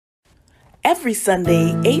Every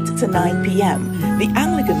Sunday, 8 to 9 p.m., the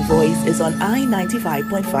Anglican Voice is on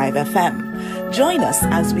I-95.5 FM. Join us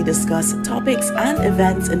as we discuss topics and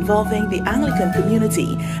events involving the Anglican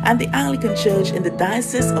community and the Anglican Church in the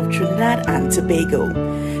Diocese of Trinidad and Tobago.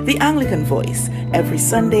 The Anglican Voice, every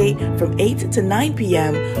Sunday from 8 to 9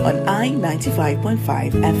 p.m. on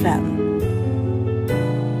I-95.5 FM.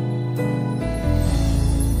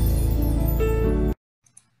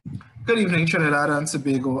 Good evening, Trinidad and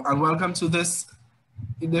Tobago, and welcome to this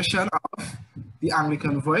edition of the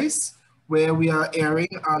Anglican Voice, where we are airing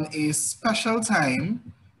on a special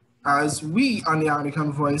time as we on the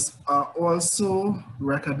Anglican Voice are also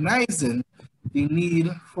recognizing the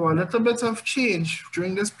need for a little bit of change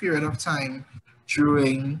during this period of time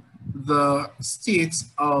during the state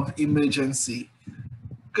of emergency.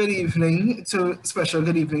 Special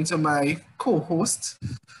good evening to my co-host,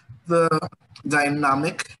 the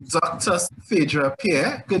dynamic Dr. Phaedra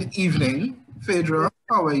Pierre. Good evening, Phaedra.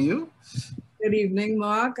 How are you? Good evening,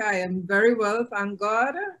 Mark. I am very well, thank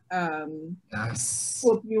God. Yes.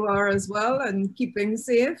 Hope you are as well and keeping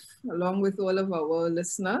safe along with all of our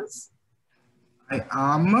listeners. I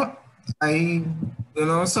am.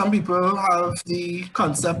 Some people have the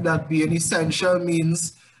concept that being essential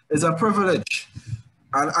means is a privilege.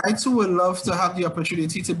 And I too would love to have the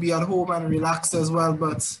opportunity to be at home and relax as well,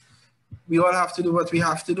 but we all have to do what we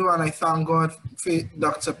have to do, and I thank God for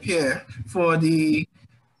Dr. Pierre for the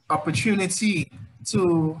opportunity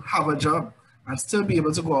to have a job and still be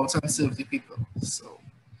able to go out and serve the people. So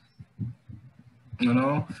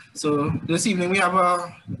this evening we have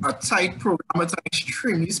a tight program with an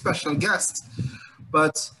extremely special guest.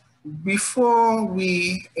 But before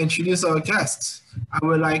we introduce our guest, I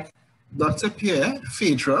would like Dr. Pierre,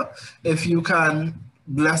 Phaedra, if you can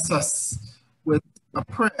bless us with a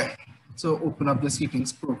prayer to open up this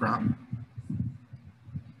evening's program.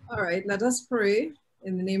 All right, let us pray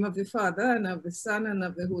in the name of the Father and of the Son and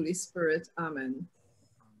of the Holy Spirit. Amen.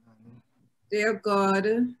 Dear God,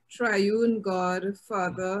 triune God,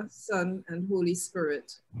 Father, Son, and Holy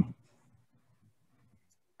Spirit,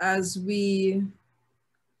 as we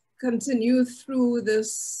continue through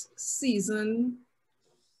this season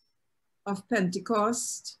of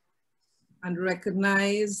Pentecost and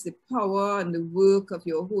recognize the power and the work of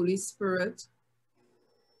your Holy Spirit,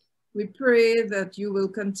 we pray that you will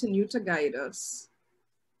continue to guide us.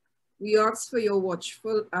 We ask for your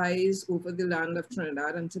watchful eyes over the land of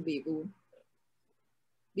Trinidad and Tobago,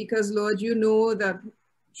 because Lord, you know that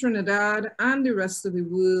Trinidad and the rest of the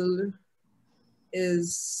world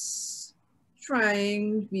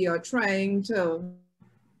we are trying to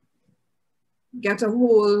get a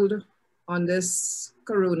hold on this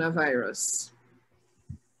coronavirus.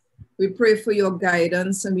 We pray for your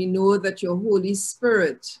guidance, and we know that your Holy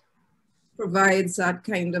Spirit provides that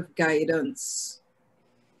kind of guidance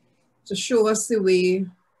to show us the way,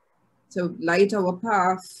 to light our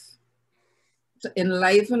path, to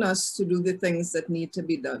enliven us to do the things that need to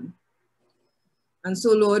be done. And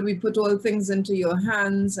so, Lord, we put all things into your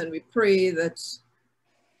hands, and we pray that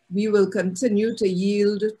we will continue to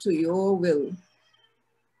yield to your will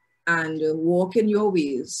and walk in your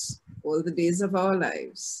ways all the days of our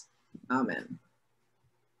lives. Amen.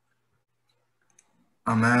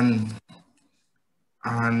 Amen.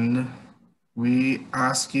 And we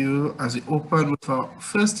ask you, as we open with our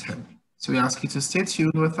first hymn, so we ask you to stay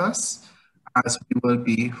tuned with us as we will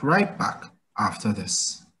be right back after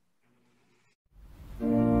this.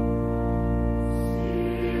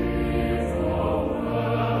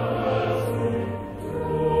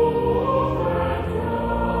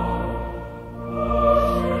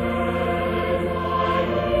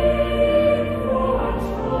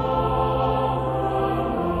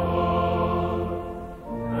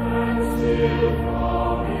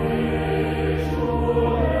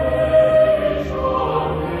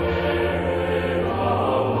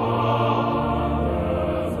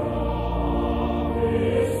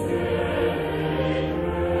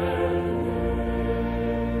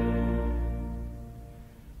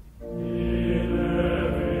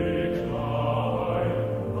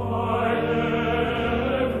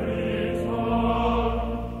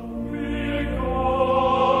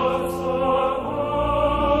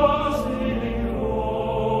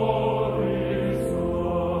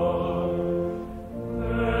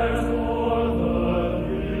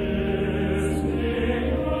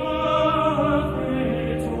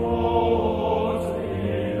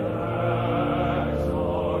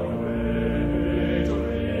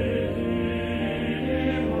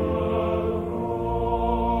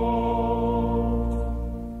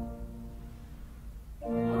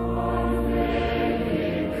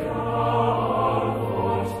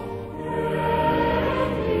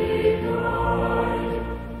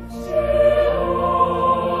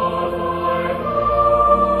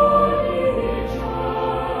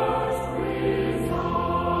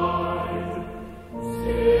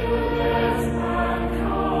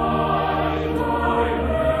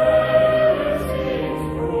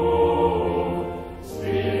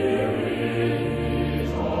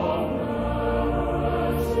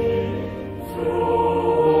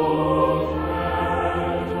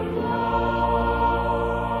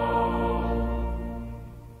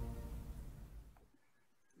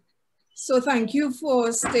 So thank you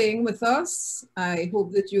for staying with us. I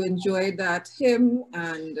hope that you enjoyed that hymn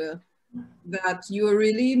and that you are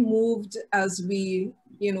really moved as we,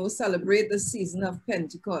 celebrate the season of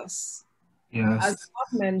Pentecost. As Yes.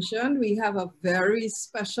 Bob mentioned, we have a very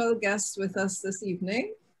special guest with us this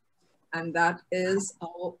evening, and that is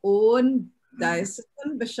our own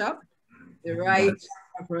diocesan bishop, the Right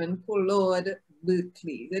Reverend Claude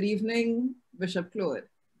Berkeley. Good evening, Bishop Claude.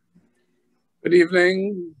 Good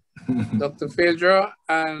evening, Dr. Phaedra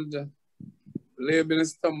and Lay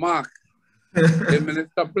Minister Mark, Lay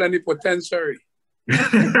Minister Plenipotentiary.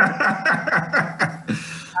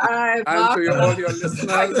 Hi, and Mark. to all your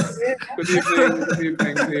listeners, good evening, good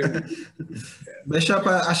evening, good evening. Bishop,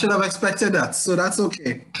 I should have expected that, so that's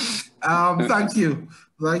okay. Thank you.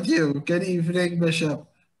 Thank you. Good evening, Bishop,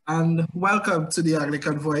 and welcome to the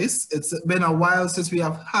Anglican Voice. It's been a while since we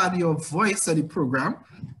have had your voice on the program.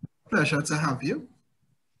 Pleasure to have you.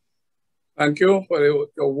 Thank you for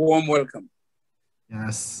your warm welcome.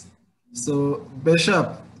 Yes. So,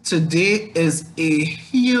 Bishop, today is a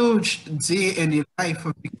huge day in the life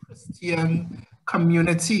of the Christian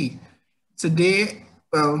community. Today,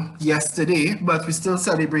 well, yesterday, but we still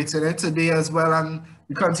celebrated it today as well, and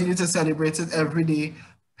we continue to celebrate it every day,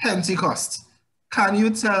 Pentecost. Can you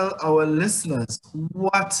tell our listeners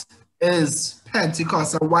what is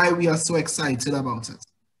Pentecost and why we are so excited about it?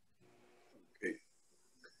 Okay.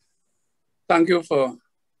 Thank you for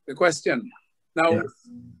the question. Now, yes.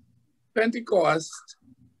 Pentecost,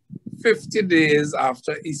 50 days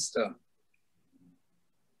after Easter,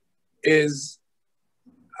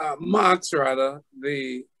 marks rather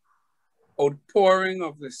the outpouring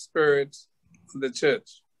of the Spirit on the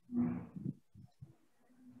church.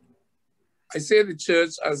 I say the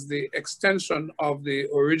church as the extension of the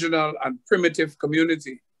original and primitive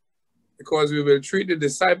community, because we will treat the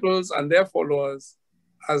disciples and their followers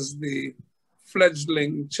as the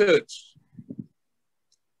fledgling church.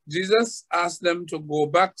 Jesus asked them to go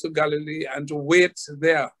back to Galilee and to wait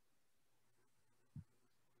there.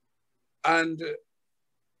 And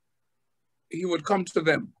he would come to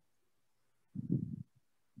them.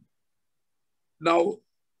 Now,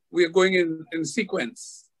 we are going in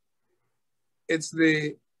sequence. It's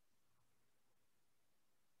the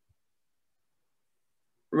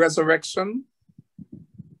resurrection.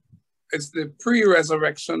 It's the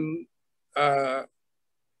pre-resurrection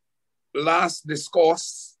last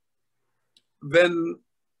discourse, then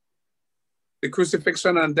the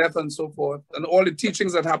crucifixion and death and so forth, and all the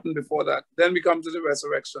teachings that happened before that. Then we come to the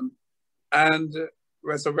resurrection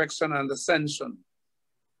and ascension.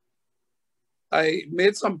 I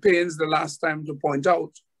made some pains the last time to point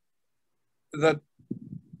out that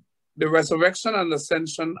the resurrection and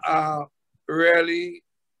ascension are really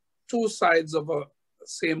two sides of a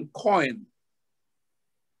same coin.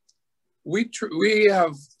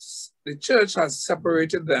 The church has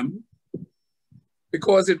separated them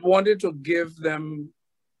because it wanted to give them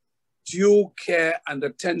due care and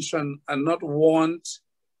attention and not want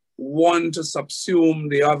one to subsume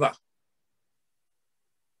the other.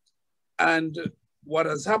 And what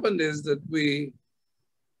has happened is that we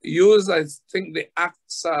use, I think, the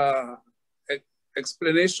Acts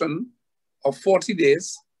explanation of 40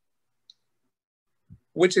 days,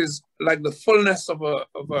 which is like the fullness of a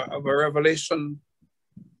revelation,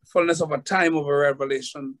 fullness of a time of a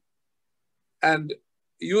revelation, and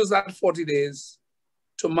use that 40 days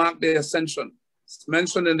to mark the ascension. It's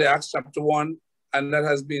mentioned in the Acts chapter 1, and that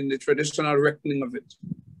has been the traditional reckoning of it.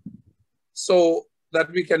 So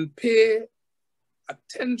that we can pay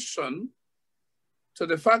attention to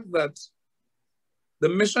the fact that the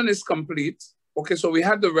mission is complete. Okay, so we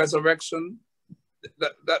had the resurrection,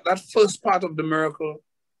 that first part of the miracle.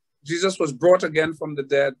 Jesus was brought again from the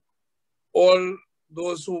dead. All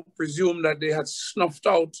those who presumed that they had snuffed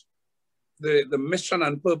out the mission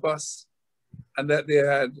and purpose and that they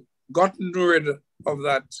had gotten rid of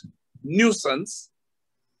that nuisance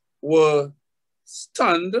were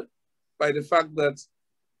stunned by the fact that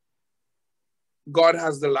God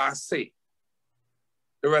has the last say.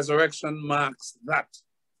 The resurrection marks that.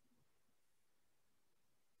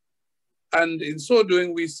 And in so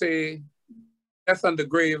doing, we say death and the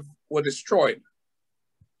grave were destroyed.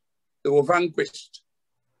 They were vanquished.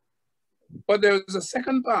 But there is a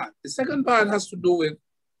second part. The second part has to do with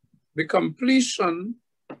the completion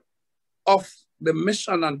of the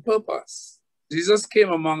mission and purpose. Jesus came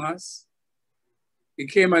among us. He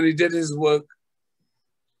came and he did his work.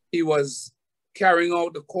 He was carrying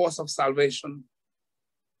out the course of salvation.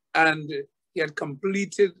 And he had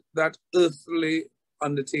completed that earthly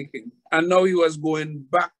undertaking. And now he was going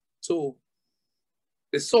back to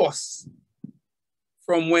the source.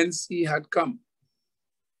 from whence he had come.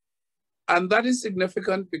 And that is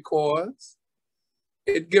significant because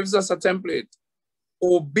it gives us a template.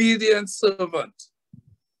 Obedient servant.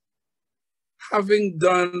 Having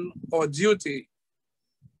done our duty,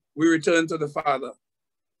 we return to the Father.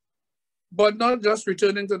 But not just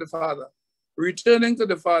returning to the Father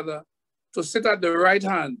to sit at the right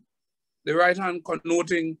hand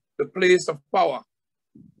connoting the place of power,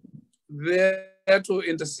 there to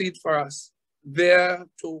intercede for us, there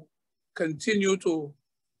to continue to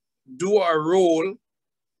do a role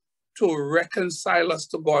to reconcile us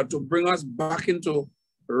to God, to bring us back into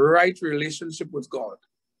right relationship with God.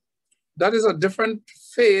 That is a different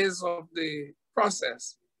phase of the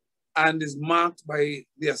process and is marked by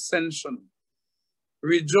the ascension.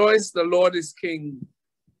 Rejoice, the Lord is King,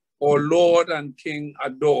 or Lord and King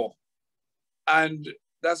adore. And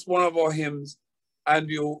that's one of our hymns. And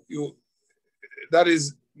that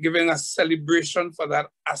is giving a celebration for that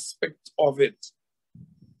aspect of it.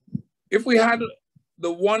 If we had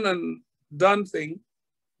the one and done thing,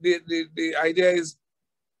 the idea is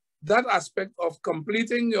that aspect of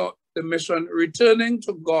completing the mission, returning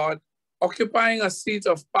to God, occupying a seat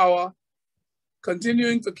of power,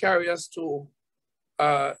 continuing to carry us to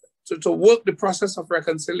work the process of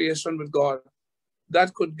reconciliation with God,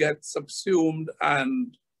 that could get subsumed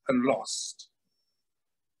and lost.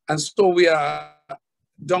 And so we are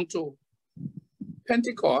down to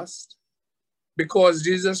Pentecost because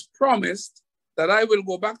Jesus promised that I will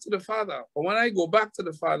go back to the Father. But when I go back to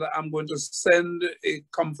the Father, I'm going to send a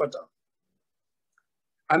comforter.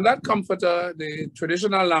 And that comforter, the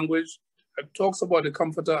traditional language talks about the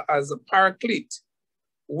comforter as a paraclete,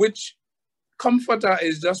 which comforter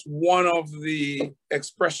is just one of the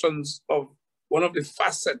expressions of one of the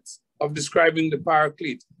facets of describing the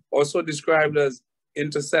paraclete, also described as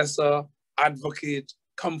intercessor, advocate,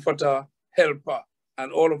 comforter, helper,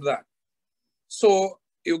 and all of that. So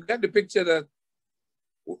you get the picture that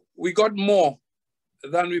we got more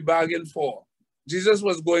than we bargained for. Jesus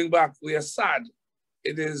was going back. We are sad.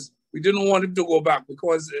 We didn't want him to go back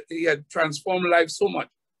because he had transformed life so much,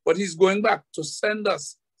 but he's going back to send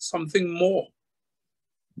us something more.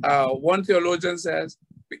 One theologian says,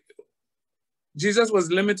 Jesus was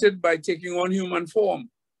limited by taking on human form,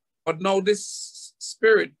 but now this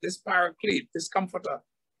spirit, this paraclete, this comforter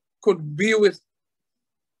could be with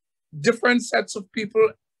different sets of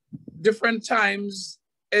people, different times,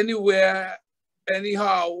 anywhere,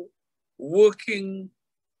 anyhow, working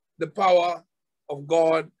the power of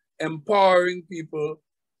God, empowering people,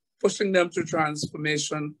 pushing them to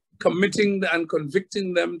transformation, committing and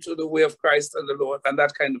convicting them to the way of Christ and the Lord, and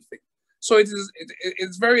that kind of thing. So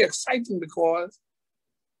it's very exciting because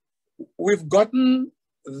we've gotten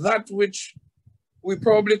that which we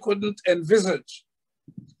probably couldn't envisage.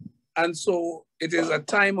 And so it is a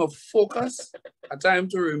time of focus, a time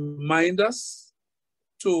to remind us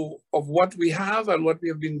of what we have and what we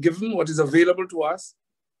have been given, what is available to us,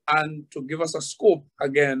 and to give us a scope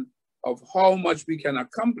again of how much we can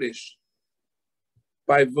accomplish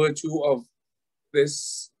by virtue of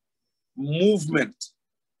this movement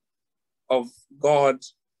of God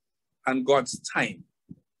and God's time.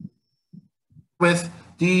 With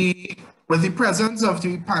the presence of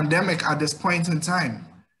the pandemic at this point in time,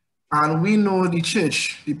 and we know the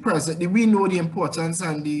church, we know the importance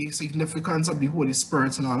and the significance of the Holy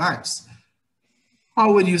Spirit in our lives.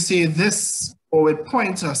 How would you say this, or would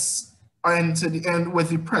point us into the end with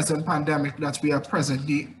the present pandemic that we are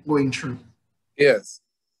presently going through? Yes.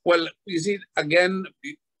 Well, you see, again,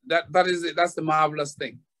 that's the marvelous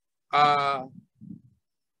thing. The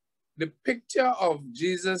picture of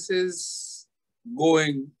Jesus's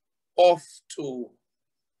going back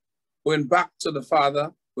to the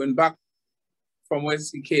Father, going back from whence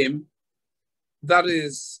he came, that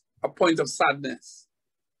is a point of sadness.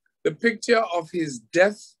 The picture of his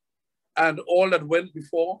death and all that went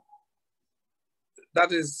before,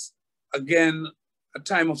 that is, again, a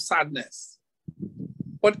time of sadness.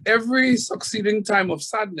 But every succeeding time of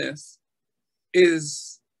sadness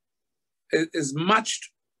is matched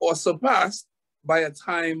or surpassed by a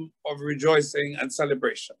time of rejoicing and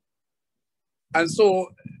celebration. And so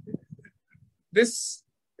this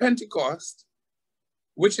Pentecost,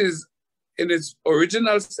 which is in its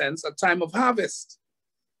original sense a time of harvest,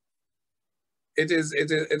 it is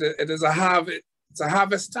a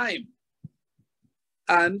harvest time.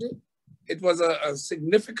 And it was a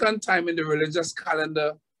significant time in the religious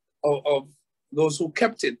calendar of those who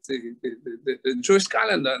kept it, the Jewish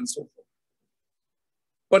calendar and so forth.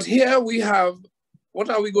 But here we have, what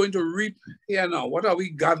are we going to reap here now? What are we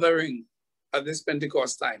gathering at this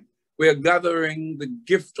Pentecost time? We are gathering the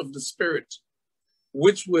gift of the Spirit.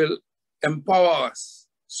 which will empower us,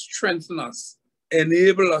 strengthen us,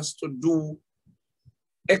 enable us to do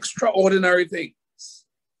extraordinary things.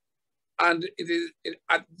 And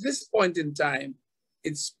at this point in time,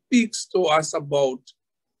 it speaks to us about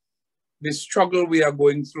the struggle we are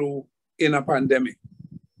going through in a pandemic.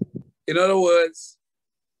 In other words,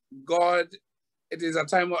 God, it is a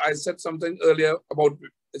time where I said something earlier about,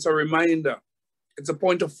 it's a reminder, it's a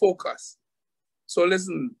point of focus. So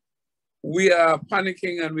listen, we are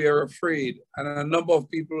panicking and we are afraid, and a number of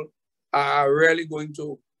people are really going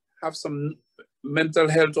to have some mental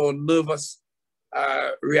health or nervous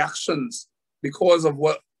reactions because of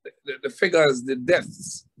what the figures, the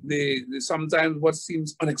deaths, the sometimes what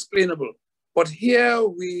seems unexplainable. But here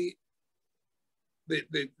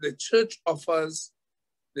the church offers,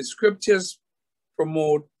 the scriptures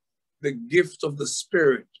promote the gift of the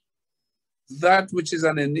Spirit, that which is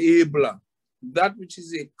an enabler, that which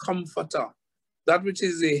is a comforter, that which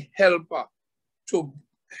is a helper to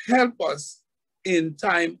help us in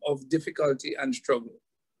time of difficulty and struggle.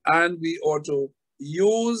 And we ought to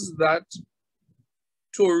use that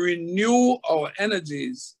to renew our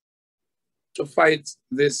energies to fight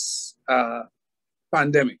this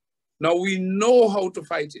pandemic. Now, we know how to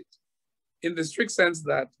fight it in the strict sense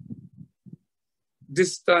that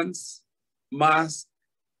distance, mask,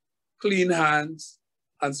 clean hands,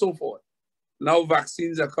 and so forth. Now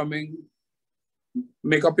vaccines are coming.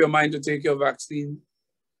 Make up your mind to take your vaccine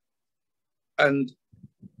and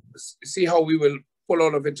see how we will pull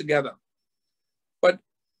all of it together. But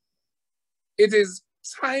it is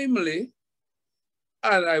timely,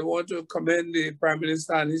 and I want to commend the Prime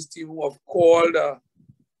Minister and his team who have called a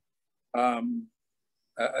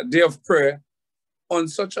day of prayer on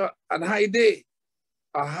such a high day,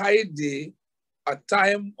 a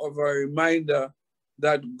time of a reminder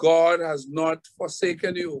that God has not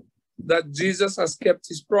forsaken you, that Jesus has kept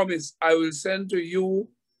his promise. I will send to you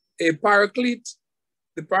a paraclete,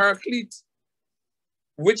 the paraclete,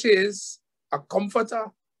 which is a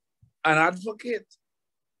comforter, an advocate,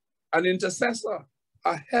 an intercessor,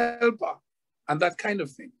 a helper, and that kind of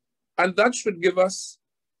thing. And that should give us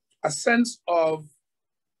a sense of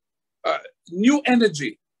new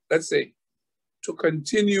energy, let's say, to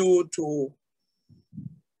continue to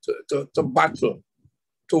battle,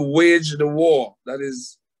 to wage the war that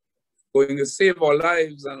is going to save our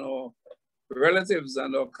lives and our relatives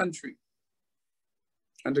and our country,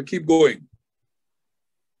 and to keep going.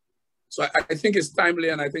 So I think it's timely,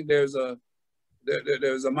 and I think there's a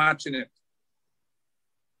match in it.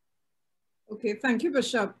 Okay, thank you,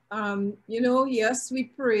 Bishop. You know, yes, we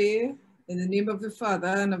pray in the name of the Father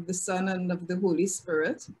and of the Son and of the Holy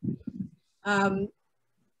Spirit.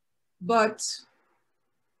 But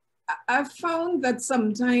I've found that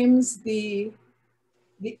sometimes the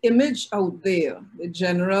image out there, the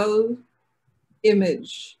general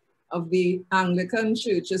image of the Anglican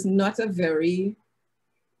Church is not a very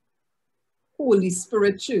Holy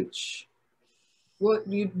Spirit church. What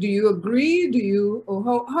do you agree? Do you,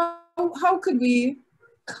 or how could we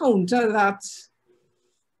counter that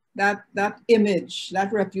image,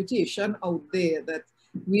 that reputation out there that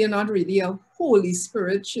we are not really a Holy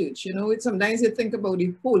Spirit church? You know, sometimes you think about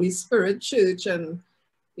the Holy Spirit church and,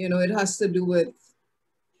 you know, it has to do with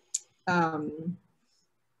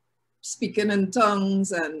speaking in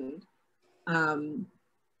tongues and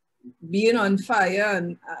being on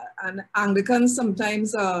fire, and Anglicans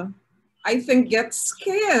sometimes, I think, get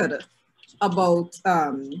scared about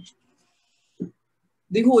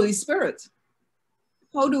the Holy Spirit.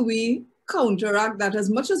 How do we counteract that? As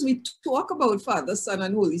much as we talk about Father, Son,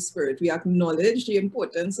 and Holy Spirit, we acknowledge the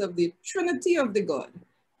importance of the Trinity of the God,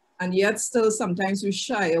 and yet still sometimes we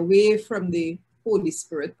shy away from the Holy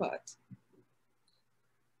Spirit part.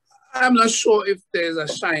 I'm not sure if there's a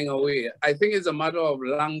shying away. I think it's a matter of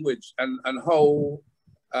language and how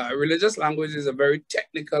religious language is a very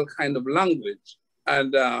technical kind of language.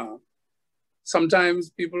 And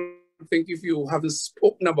sometimes people think if you haven't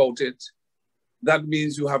spoken about it, that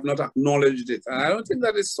means you have not acknowledged it. And I don't think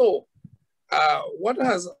that is so. What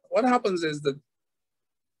happens is that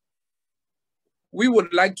we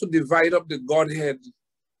would like to divide up the Godhead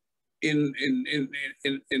in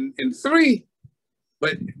three.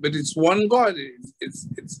 But it's one God. It's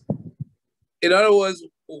in other words,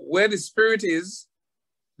 where the Spirit is,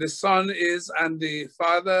 the Son is, and the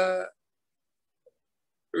Father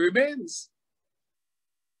remains.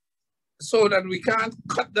 So that we can't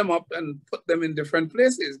cut them up and put them in different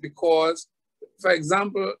places, because, for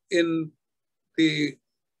example, in the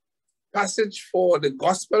passage for the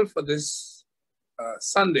gospel for this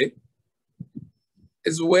Sunday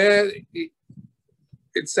is where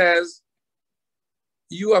it says,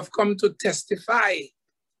 you have come to testify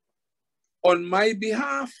on my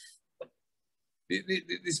behalf. The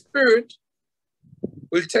Spirit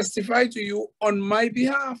will testify to you on my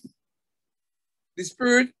behalf. The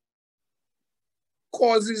Spirit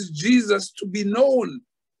causes Jesus to be known,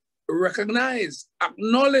 recognized,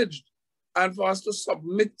 acknowledged, and for us to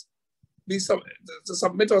submit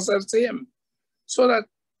ourselves to Him. So that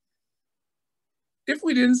if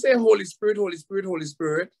we didn't say Holy Spirit, Holy Spirit, Holy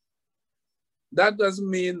Spirit, that doesn't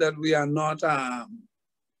mean that we are not,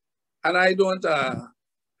 and I don't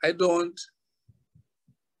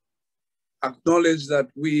acknowledge that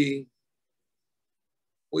we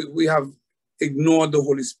have ignored the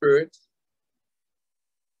Holy Spirit.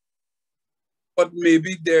 But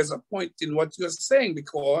maybe there's a point in what you're saying,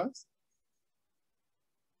 because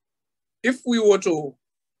if we were to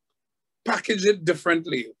package it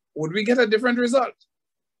differently, would we get a different result?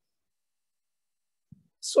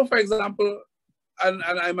 So for example, and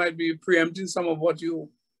I might be preempting some of what you're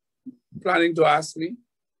planning to ask me,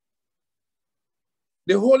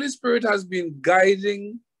 the Holy Spirit has been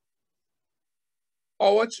guiding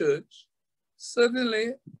our church,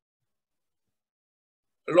 certainly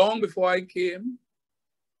long before I came.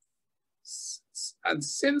 And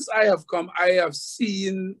since I have come, I have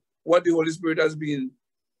seen what the Holy Spirit has been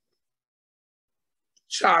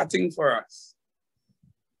charting for us.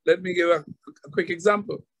 Let me give a quick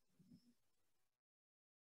example.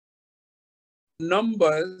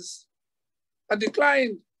 Numbers had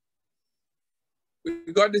declined.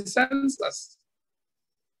 We got the census,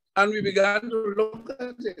 and we began to look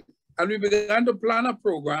at it, and we began to plan a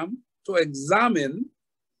program to examine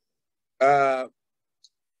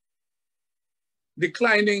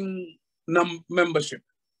declining membership.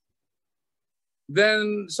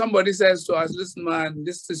 Then somebody says to us, listen, man,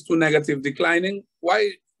 this is too negative, declining.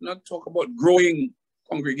 Why not talk about growing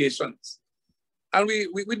congregations? And we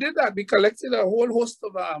did that. We collected a whole host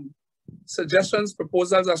of suggestions,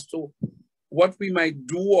 proposals as to what we might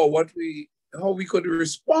do or how we could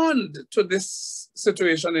respond to this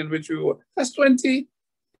situation in which we were. That's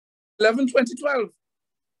 2011, 2012.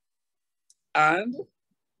 And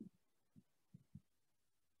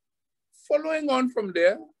following on from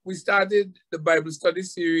there, we started the Bible study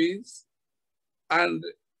series, and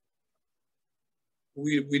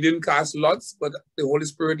we didn't cast lots, but the Holy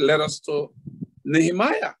Spirit led us to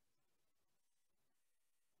Nehemiah.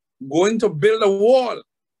 Going to build a wall,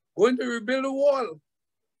 going to rebuild a wall.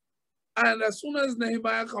 And as soon as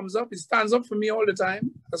Nehemiah comes up, he stands up for me all the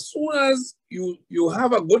time. As soon as you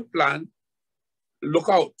have a good plan, look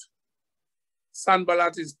out.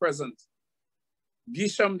 Sanballat is present.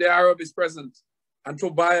 Geshem the Arab is present. And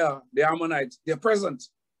Tobiah the Ammonite, they're present.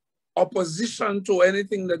 Opposition to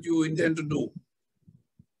anything that you intend to do.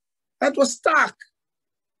 That was stark.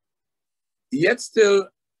 Yet still,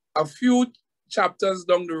 a few chapters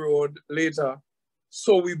down the road later,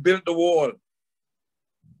 so we built the wall.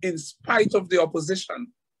 In spite of the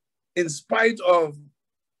opposition, in spite of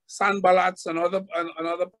Sanballats and other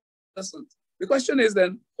persons. The question is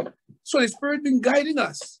then, so the Spirit been guiding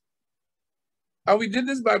us. And we did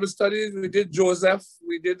this Bible studies, we did Joseph,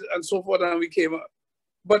 we did and so forth, and we came up.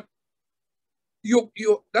 But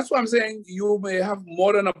that's what I'm saying, you may have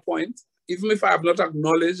more than a point, even if I have not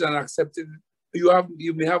acknowledged and accepted,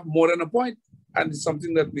 you may have more than a point, and it's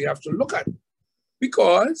something that we have to look at.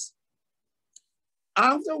 Because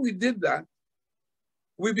after we did that,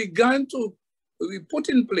 we put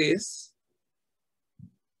in place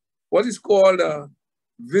what is called a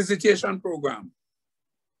visitation program.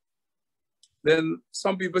 Then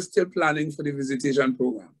some people still planning for the visitation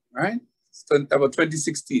program, right? It's about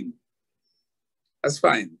 2016. That's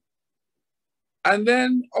fine. And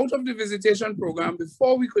then out of the visitation program,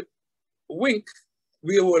 before we could wink,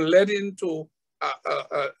 we were led into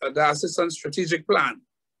the assistant strategic plan.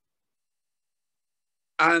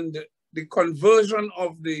 And the conversion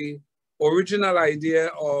of the original idea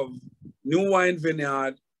of New Wine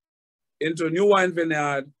Vineyard into New Wine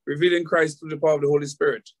Vineyard, revealing Christ through the power of the Holy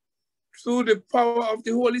Spirit. Through the power of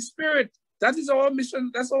the Holy Spirit. That is our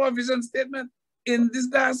mission, that's our vision statement in this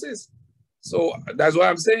diocese. So that's why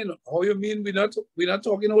I'm saying, how you mean we're not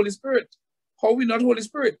talking Holy Spirit? How we not Holy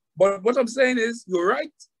Spirit? But what I'm saying is, you're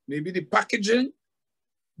right. Maybe the packaging,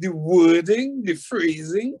 the wording, the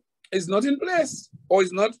phrasing is not in place, or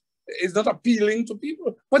is not appealing to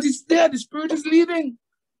people. But it's there, the Spirit is leading.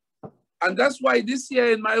 And that's why this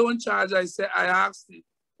year in my own charge, I asked,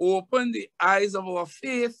 open the eyes of our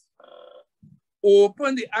faith.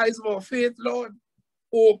 Open the eyes of our faith, Lord.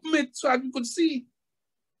 Open it so that we could see.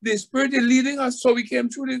 The Spirit is leading us, so we came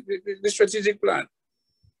through the strategic plan.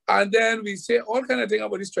 And then we say all kind of things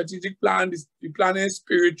about the strategic plan, the planning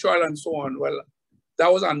spiritual and so on. Well,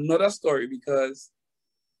 that was another story because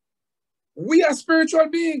we are spiritual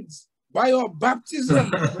beings. By our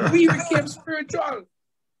baptism, we became spiritual.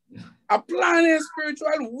 A plan is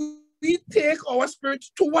spiritual. We take our spirit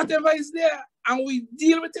to whatever is there and we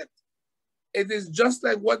deal with it. It is just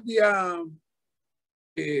like what the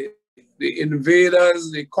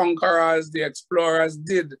invaders, the conquerors, the explorers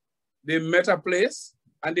did. They met a place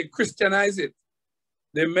and they Christianized it.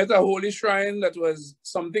 They met a holy shrine that was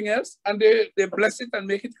something else and they bless it and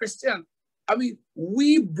make it Christian. I mean,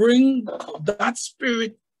 we bring that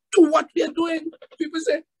spirit to what we are doing. People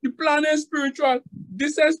say, the plan is spiritual,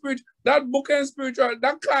 this is spiritual, that book is spiritual,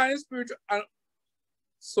 that car is spiritual. And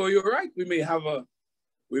so you're right, we may have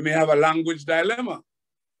a language dilemma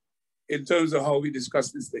in terms of how we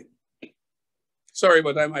discuss this thing. Sorry,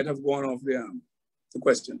 but I might have gone off the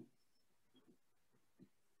question.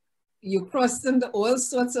 You crossed into all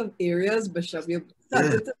sorts of areas, Bishop. You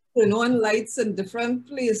started to turn on lights in different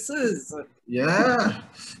places. Yeah,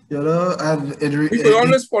 you know, and we could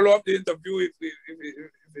always follow up the interview if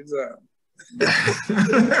it's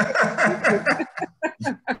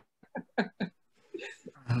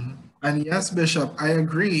And yes, Bishop, I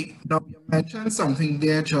agree. Now, you mentioned something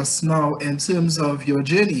there just now in terms of your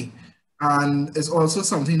journey, and it's also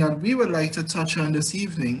something that we would like to touch on this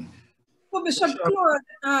evening. Well, Bishop Claude,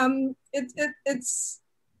 it's,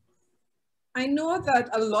 I know that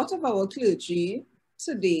a lot of our clergy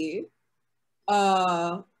today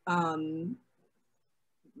are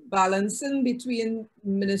balancing between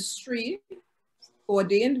ministry,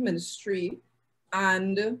 ordained ministry,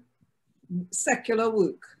 and secular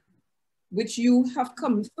work, which you have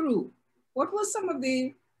come through. What were some of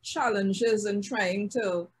the challenges in trying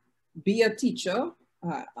to be a teacher,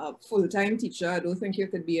 a full-time teacher? I don't think you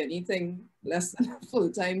could be anything less than a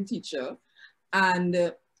full-time teacher,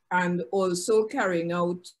 and also carrying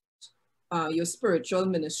out your spiritual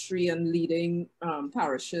ministry and leading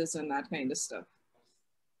parishes and that kind of stuff.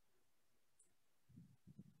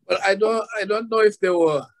 Well, I don't know if there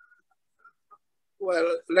were. Well,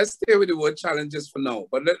 let's stay with the word challenges for now,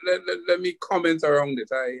 but let me comment around it.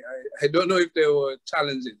 I don't know if they were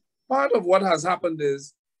challenging. Part of what has happened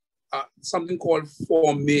is something called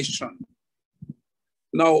formation.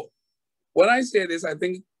 Now, when I say this, I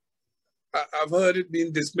think I've heard it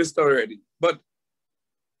being dismissed already, but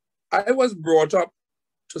I was brought up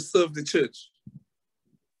to serve the church.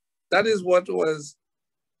 That is what was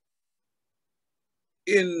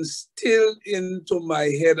instilled into my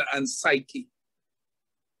head and psyche.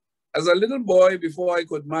 As a little boy, before I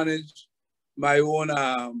could manage my own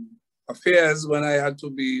affairs, when I had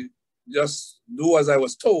to just do as I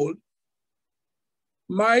was told,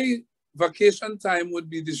 my vacation time would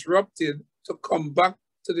be disrupted to come back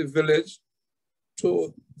to the village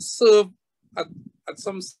to serve at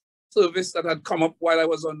some service that had come up while I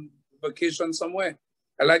was on vacation somewhere.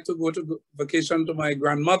 I like to go to vacation to my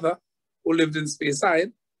grandmother, who lived in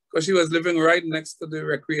Speyside, because she was living right next to the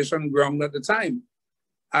recreation ground at the time.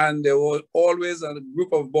 And there was always a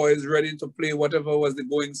group of boys ready to play whatever was the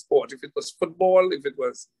going sport. If it was football, if it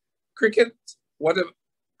was cricket, whatever.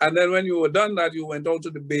 And then when you were done that, you went out to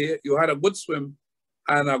the bay, you had a good swim,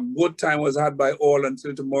 and a good time was had by all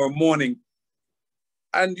until tomorrow morning.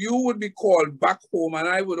 And you would be called back home, and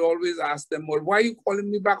I would always ask them, well, why are you calling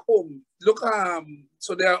me back home? Look,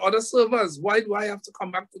 so there are other servers. Why do I have to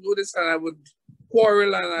come back to do this? And I would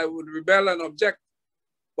quarrel and I would rebel and object.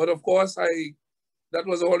 But of course, that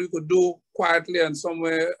was all you could do quietly and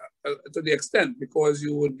somewhere to the extent, because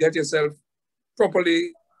you would get yourself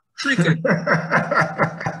properly treated.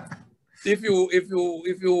 if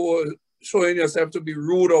you were showing yourself to be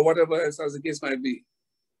rude or whatever else as the case might be.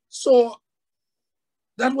 So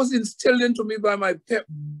that was instilled into me by my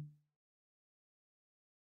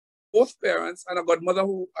both parents and a godmother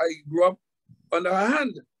who I grew up under her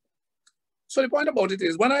hand. So the point about it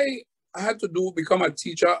is, when I had to become a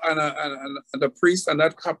teacher and a priest, and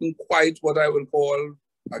that happened quite what I will call,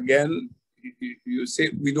 again, you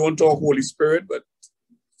say we don't talk Holy Spirit, but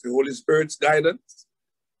the Holy Spirit's guidance,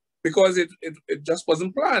 because it just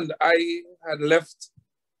wasn't planned. I had left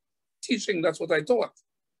teaching, that's what I taught.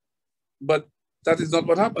 But that is not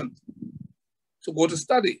what happened, to go to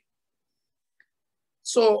study.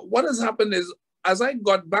 So what has happened is, as I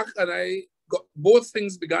got back and both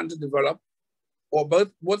things began to develop, or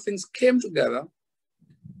both things came together,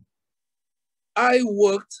 I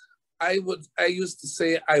used to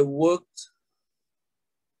say I worked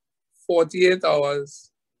 48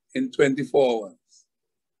 hours in 24 hours.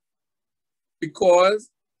 Because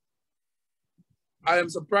I am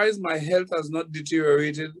surprised my health has not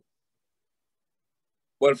deteriorated,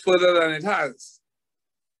 but further than it has,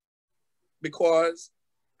 because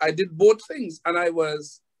I did both things, and I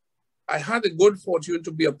had the good fortune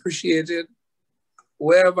to be appreciated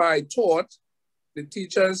wherever I taught. The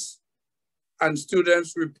teachers and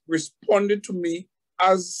students responded to me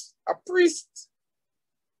as a priest.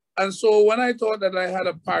 And so when I thought that I had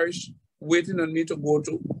a parish waiting on me to go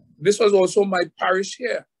to, this was also my parish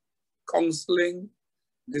here. Counseling,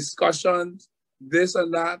 discussions, this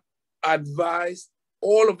and that, advice,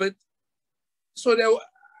 all of it. So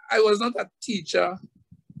I was not a teacher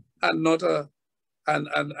and not a, and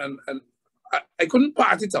I couldn't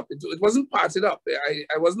part it up. It wasn't parted up.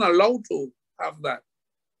 I wasn't allowed to have that.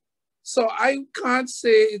 So I can't say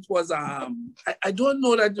it was, I don't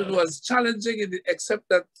know that it was challenging, except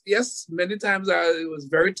that, yes, many times I was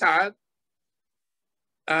very tired.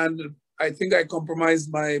 And I think I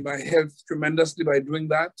compromised my health tremendously by doing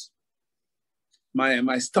that.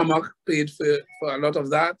 My stomach paid for a lot of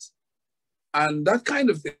that and that kind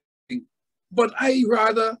of thing. But I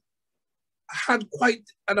rather had quite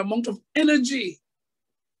an amount of energy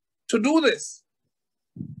to do this.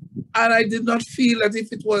 And I did not feel as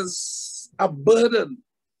if it was a burden.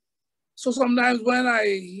 So sometimes when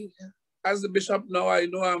as the bishop now, I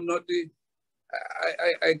know I'm not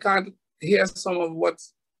I can't hear some of what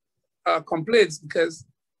complaints, because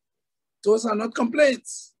those are not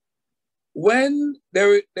complaints. When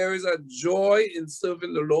there is a joy in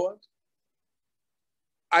serving the Lord,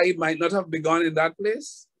 I might not have begun in that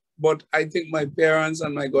place, but I think my parents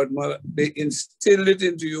and my godmother, they instilled it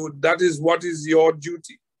into you. That is what is your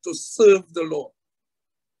duty, to serve the Lord.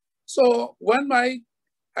 So when I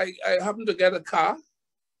happened to get a car,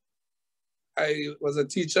 I was a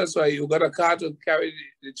teacher, so I got a car to carry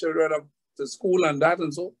the children up to school and that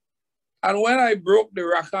and so. And when I broke the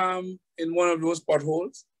rackham in one of those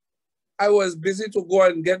potholes, I was busy to go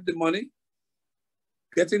and get the money,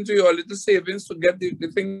 get into your little savings to get the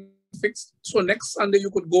thing fixed. So next Sunday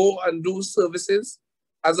you could go and do services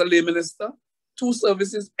as a lay minister, 2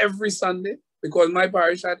 services every Sunday, because my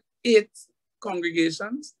parish had 8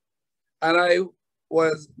 congregations. And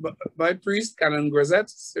my priest, Canon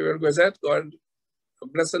Grisette, Cyril Grisette, God, a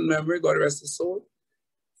blessed memory, God rest his soul.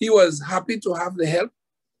 He was happy to have the help.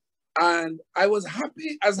 And I was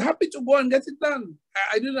happy to go and get it done.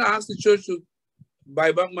 I didn't ask the church to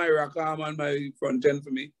buy back my rackham and my front end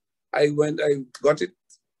for me. I got it.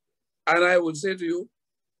 And I would say to you,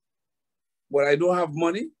 well, I don't have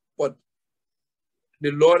money, but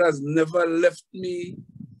the Lord has never left me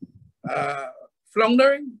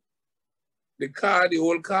floundering. The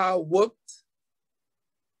old car worked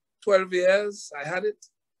 12 years. I had it,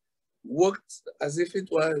 worked as if it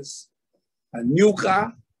was a new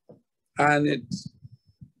car, and it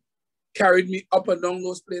carried me up and down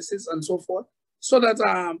those places and so forth. So that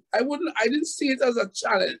I didn't see it as a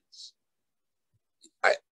challenge.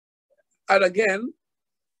 And again,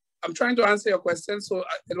 I'm trying to answer your question. So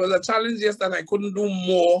it was a challenge, yes, that I couldn't do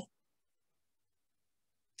more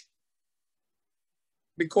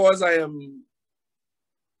because I am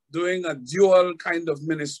doing a dual kind of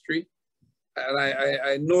ministry. And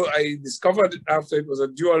I know I discovered it after it was a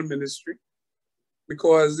dual ministry,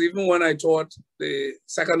 because even when I taught the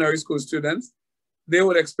secondary school students, they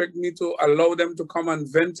would expect me to allow them to come and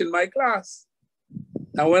vent in my class.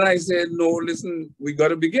 And when I said, no, listen, we got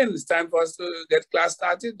to begin. It's time for us to get class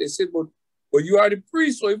started. They said, but you are the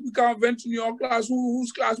priest, so if we can't vent in your class,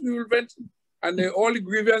 whose class we will vent in? And all the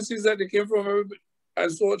grievances that they came from everybody.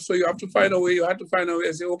 And so you have to find a way. You had to find a way.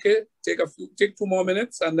 I say, okay, take 2 more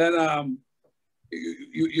minutes, and then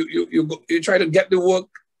you try to get the work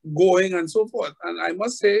going and so forth. And I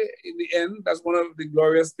must say, in the end, that's one of the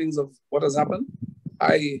glorious things of what has happened.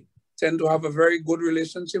 I tend to have a very good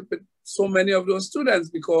relationship with so many of those students,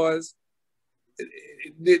 because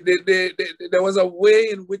there was a way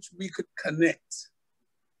in which we could connect.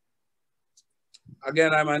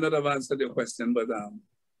 Again, I might not have answered your question, but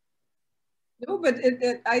no, but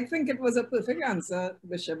I think it was a perfect answer,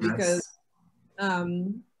 Bishop, because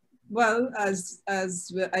well, as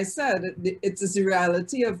I said, it is the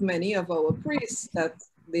reality of many of our priests that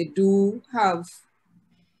they do have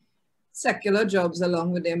secular jobs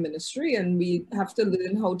along with their ministry, and we have to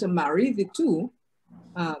learn how to marry the two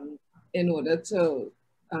in order to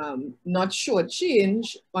not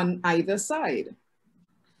shortchange on either side.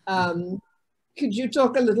 Could you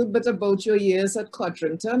talk a little bit about your years at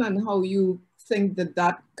Codrington and how you think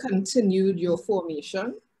that continued your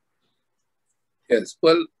formation? Yes,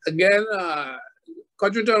 well, again,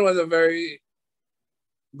 Codrington was a very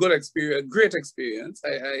good experience, great experience.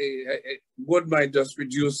 Good might just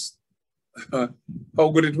reduce how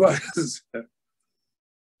good it was.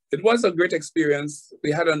 It was a great experience.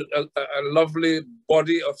 We had a lovely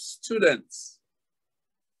body of students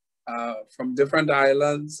from different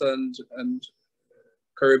islands and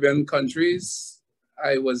Caribbean countries.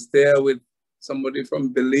 I was there with somebody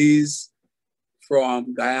from Belize,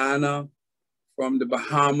 from Guyana, from the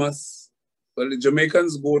Bahamas. Well, the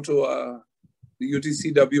Jamaicans go to the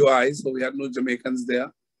UTCWI, so we had no Jamaicans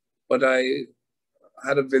there. But I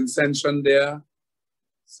had a Vincentian there,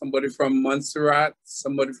 somebody from Montserrat,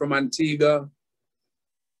 somebody from Antigua.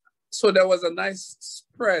 So there was a nice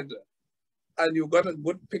spread, and you got a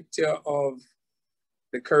good picture of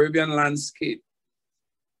the Caribbean landscape.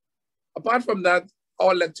 Apart from that,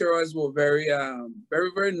 our lecturers were very,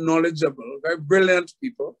 very knowledgeable, very brilliant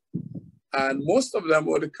people. And most of them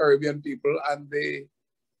were the Caribbean people, and they,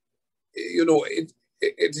 you know,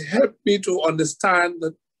 it helped me to understand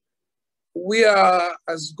that we are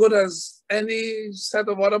as good as any set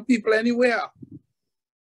of other people anywhere,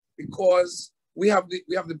 because we have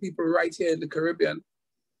the people right here in the Caribbean.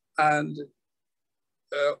 And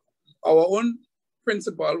our own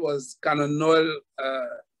principal was Canon Noel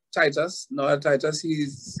Titus. Noel Titus,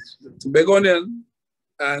 he's Tobagonian,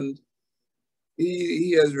 and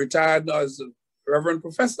he has retired now as a Reverend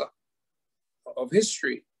Professor of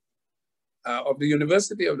History of the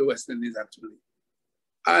University of the West Indies, actually.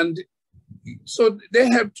 And so they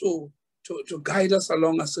helped to guide us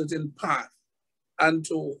along a certain path and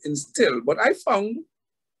to instill. But I found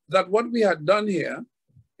that what we had done here,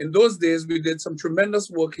 in those days, we did some tremendous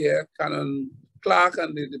work here, Canon Clark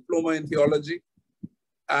and the Diploma in Theology,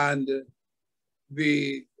 and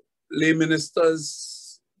the Lay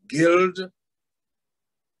Ministers Guild.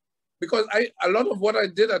 Because a lot of what I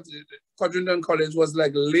did at Quadrinton College was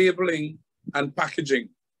like labeling and packaging.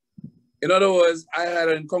 In other words, I had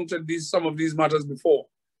encountered some of these matters before.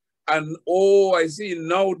 And oh, I see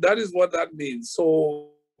now that is what that means.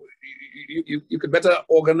 So you could better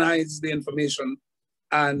organize the information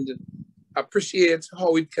and appreciate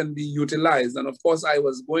how it can be utilized. And of course, I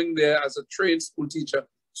was going there as a trained school teacher.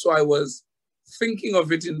 So I was thinking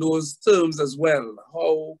of it in those terms as well.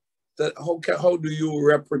 How do you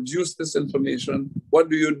reproduce this information? What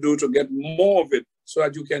do you do to get more of it so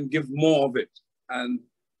that you can give more of it? And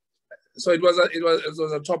so it was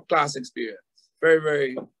a top class experience. Very,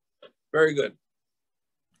 very, very good.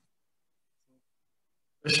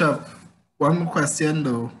 Bishop, one more question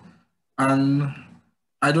though, and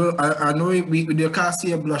I know you can't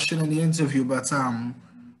see a blushing in the interview, but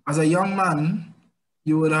as a young man,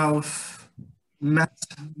 you would have met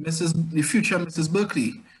the future Mrs.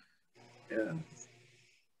 Berkeley. Yeah.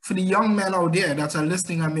 For the young men out there that are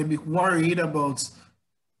listening and may be worried about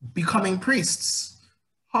becoming priests,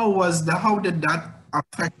 how did that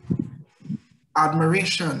affect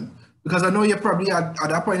admiration? Because I know you probably at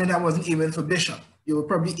that point in time wasn't aiming for bishop. You were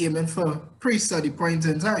probably aiming for priest at the point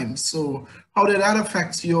in time. So how did that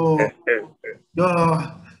affect your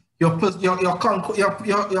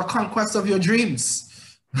conquest of your dreams?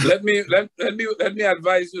 Let me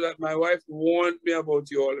advise you that my wife warned me about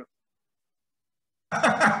you all.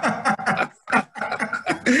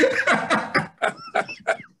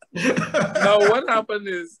 Now, what happened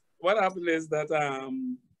is that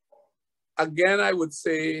again, I would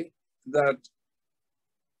say that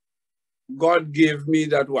God gave me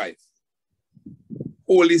that wife,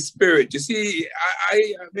 Holy Spirit. You see,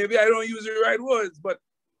 I maybe I don't use the right words, but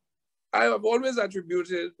I have always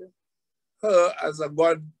attributed her as a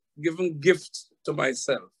God-given gift to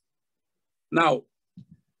myself. Now,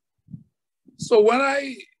 so when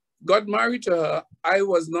I got married to her, I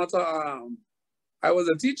was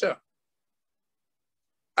a teacher.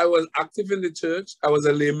 I was active in the church. I was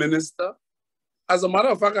a lay minister. As a matter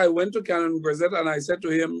of fact, I went to Canon Grisette and I said to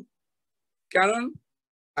him, Canon,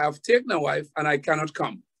 I have taken a wife and I cannot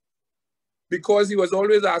come. Because he was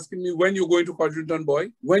always asking me, when you going to Quadrinton,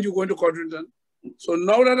 boy? When you going to Quadrinton? So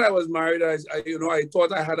now that I was married, I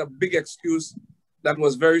thought I had a big excuse that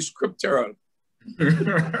was very scriptural.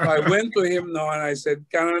 So I went to him now and I said,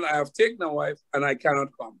 Canon, I have taken a wife and I cannot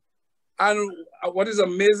come. And what is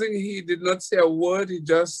amazing, he did not say a word. He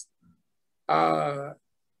just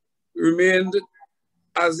remained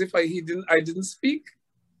as if I didn't speak.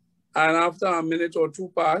 And after a minute or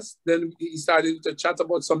two passed, then he started to chat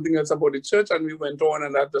about something else about the church, and we went on,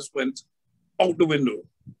 and that just went out the window.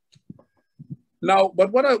 Now,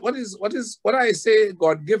 but what I say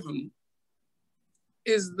God-given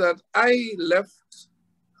is that I left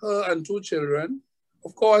her and 2 children,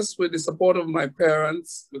 of course, with the support of my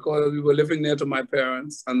parents, because we were living near to my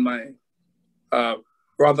parents and my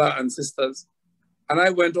brother and sisters. And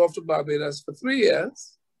I went off to Barbados for 3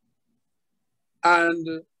 years.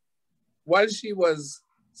 And while she was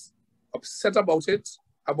upset about it,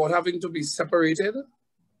 about having to be separated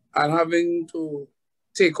and having to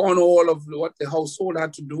take on all of what the household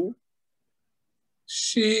had to do,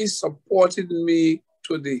 she supported me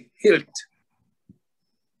to the hilt.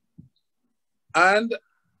 And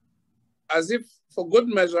as if for good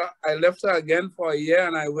measure, I left her again for a year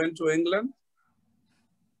and I went to England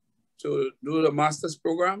to do the master's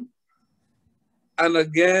program. And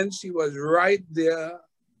again, she was right there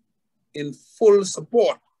in full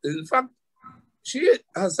support. In fact, she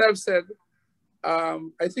herself said,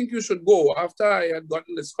 I think you should go. After I had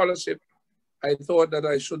gotten the scholarship, I thought that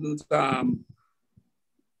I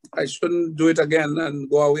shouldn't do it again and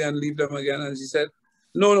go away and leave them again. And she said,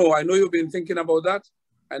 no, I know you've been thinking about that.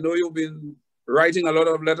 I know you've been writing a lot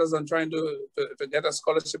of letters and trying to get a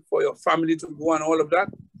scholarship for your family to go and all of that.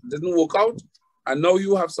 It didn't work out. And now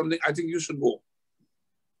you have something, I think you should go.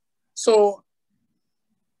 So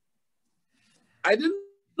I didn't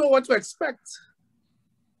know what to expect.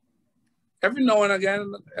 Every now and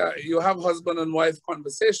again, you have husband and wife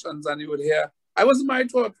conversations and you would hear, I was married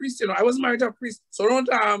to a priest, I was married to a priest. So don't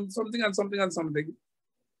something and something and something.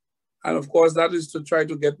 And of course, that is to try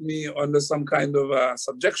to get me under some kind of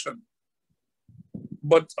subjection.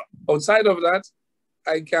 But outside of that,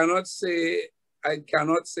 I cannot say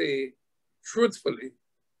truthfully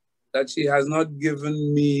that she has not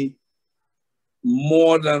given me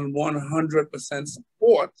more than 100%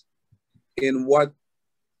 support in what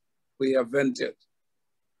we have ventured.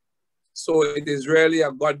 So it is really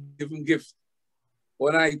a God-given gift.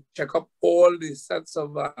 When I check up all the sets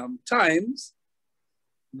of times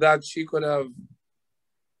that she could have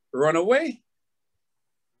run away,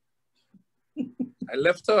 I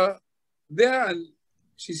left her there and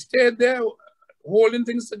she stayed there holding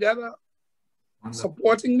things together,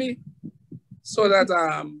 supporting me, so that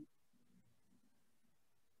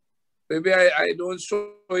maybe I don't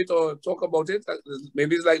show it or talk about it.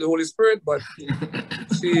 Maybe it's like the Holy Spirit, but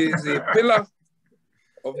she is a pillar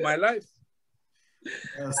of my life.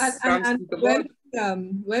 Yes.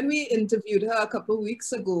 And when we interviewed her a couple of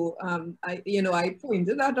weeks ago, I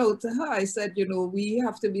pointed that out to her. I said, we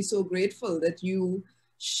have to be so grateful that you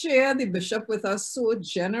share the bishop with us so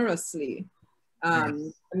generously. I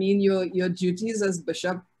mean, your duties as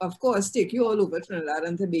bishop, of course, take you all over Trinidad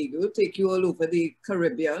and Tobago, take you all over the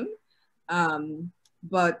Caribbean.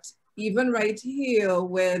 But even right here,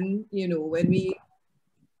 when we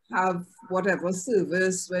have whatever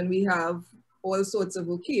service, when we have all sorts of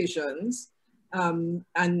occasions,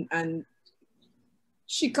 and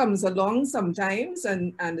she comes along sometimes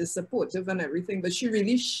and is supportive and everything, but she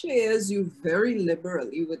really shares you very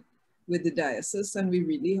liberally with the diocese, and we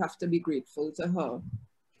really have to be grateful to her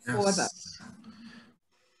for that.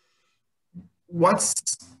 What's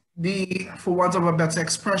for want of a better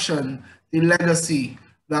expression, the legacy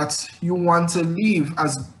that you want to leave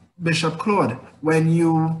as Bishop Claude when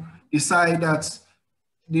you decide that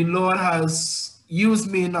the Lord has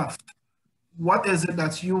used me enough? What is it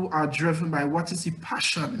that you are driven by? What is the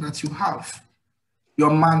passion that you have?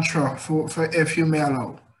 Your mantra, for if you may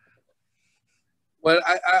allow. Well,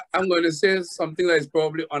 I'm going to say something that is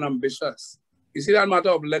probably unambitious. You see that matter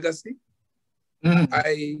of legacy? Mm-hmm.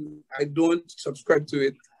 I don't subscribe to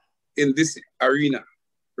it in this arena,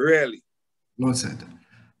 really. No, said.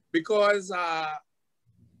 Because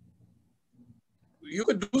you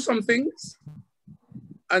could do some things,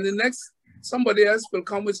 and the next somebody else will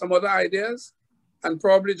come with some other ideas and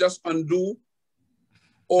probably just undo,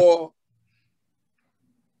 or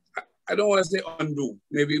I don't want to say undo,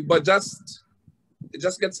 maybe, but it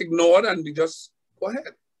just gets ignored and we just go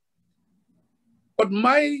ahead. But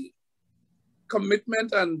my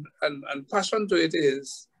commitment and passion to it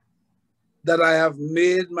is that I have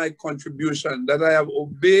made my contribution, that I have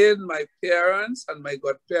obeyed my parents and my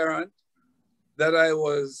godparent, that I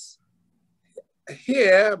was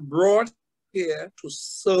brought here to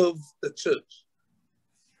serve the church.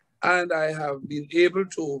 And I have been able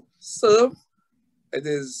to serve. It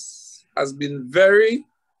has been very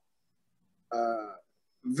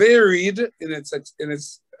varied in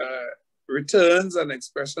its returns and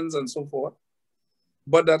expressions and so forth,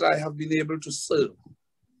 but that I have been able to serve.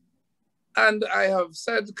 And I have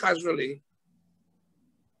said casually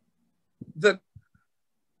that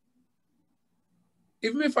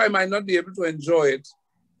even if I might not be able to enjoy it,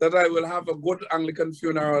 that I will have a good Anglican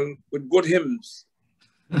funeral with good hymns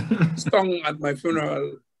sung at my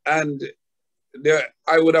funeral, and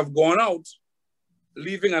I would have gone out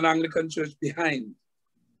leaving an Anglican church behind.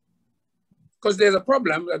 Because there's a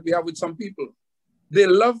problem that we have with some people. They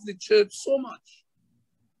love the church so much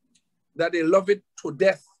that they love it to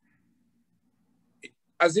death.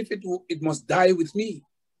 as if it must die with me.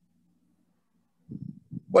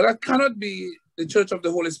 But that cannot be the church of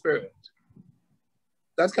the Holy Spirit.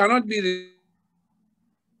 That cannot be the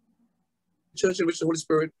church in which the Holy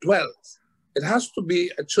Spirit dwells. It has to be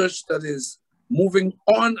a church that is moving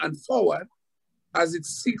on and forward as it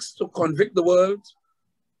seeks to convict the world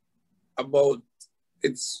about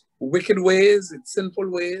its wicked ways, its sinful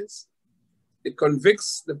ways. It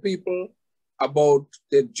convicts the people about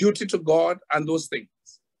their duty to God and those things.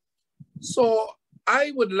 So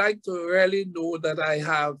I would like to really know that I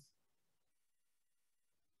have,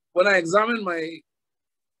 when I examine my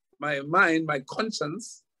mind, my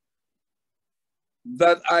conscience,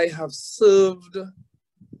 that I have served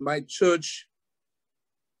my church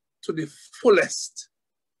to the fullest.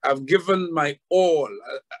 I've given my all.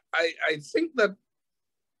 I think that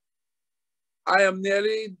I am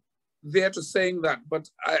nearly there to saying that, but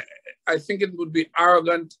I think it would be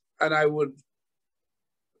arrogant and I would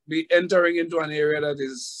be entering into an area that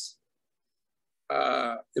is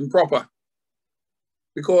improper,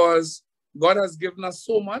 because God has given us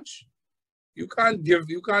so much. You can't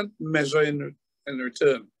measure in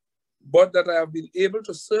return, but that I have been able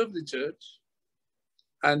to serve the church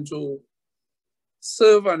and to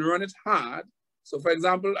serve and run it hard. So for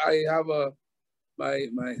example, I have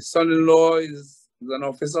my son-in-law is an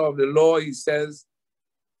officer of the law. He says,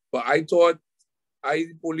 but I thought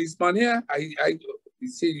policeman here, you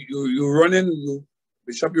see,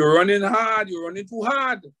 Bishop, you're running hard, you're running too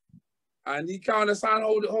hard. And he can't understand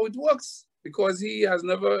how it works, because he has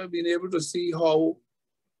never been able to see how,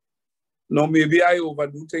 no, maybe I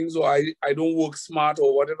overdo things, or I don't work smart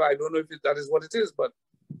or whatever. I don't know if that is what it is, but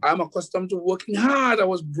I'm accustomed to working hard. I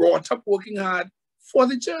was brought up working hard for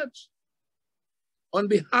the church, on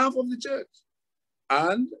behalf of the church.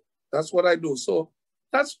 And that's what I do. So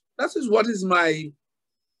that is what is my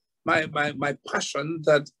passion,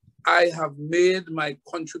 that I have made my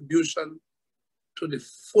contribution to the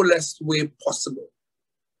fullest way possible.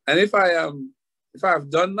 And if I have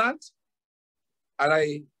done that,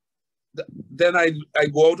 and then I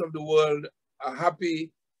go out of the world a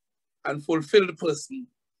happy and fulfilled person,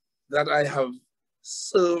 that I have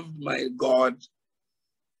served my God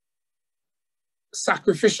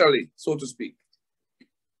sacrificially, so to speak.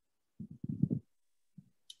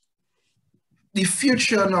 The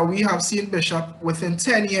future now, we have seen, Bishop, within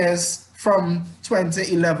 10 years from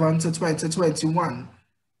 2011 to 2021,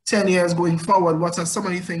 10 years going forward, what are some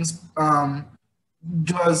of the things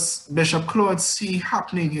does Bishop Claude see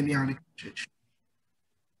happening in the Anglican Church?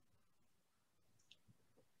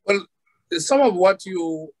 Well, some of what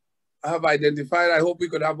you have identified, I hope we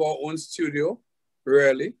could have our own studio,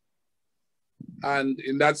 really. And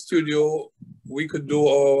in that studio, we could do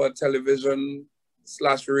our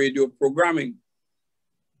television/radio programming.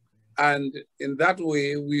 And in that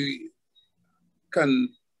way, we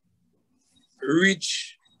can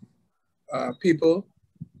reach people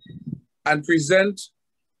and present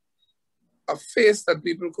a face that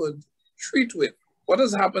people could treat with. What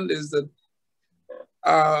has happened is that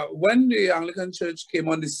when the Anglican Church came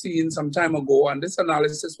on the scene some time ago, and this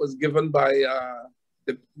analysis was given by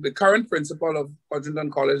the current principal of Quadranton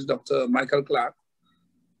College, Dr. Michael Clark,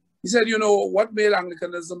 he said, you know, what made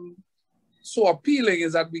Anglicanism so appealing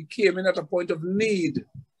is that we came in at a point of need.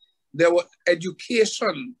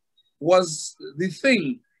 Education was the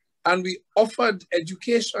thing, and we offered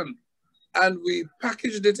education, and we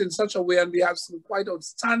packaged it in such a way, and we have some quite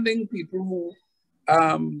outstanding people who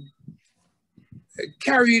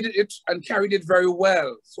carried it very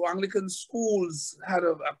well. So Anglican schools had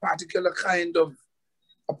a particular kind of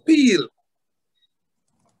appeal.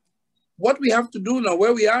 What we have to do now,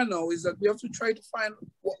 where we are now, is that we have to try to find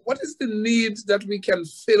what is the need that we can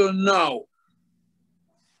fill now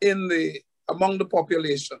among the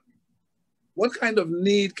population. What kind of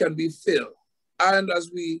need can be filled? And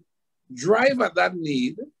as we drive at that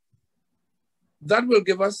need, that will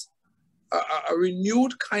give us a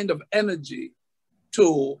renewed kind of energy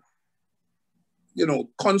to, you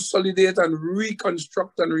know, consolidate and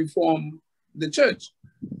reconstruct and reform the church.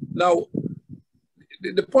 Now,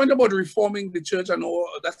 the point about reforming the church and all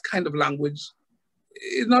that kind of language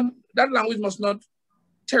is not, that language must not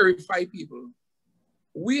terrify people.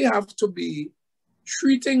 We have to be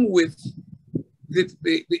treating with the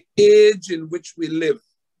age in which we live,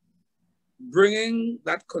 bringing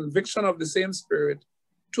that conviction of the same Spirit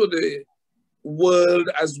to the world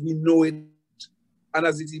as we know it and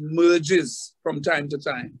as it emerges from time to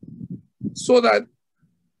time, so that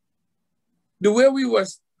the way we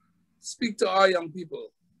speak to our young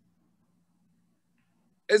people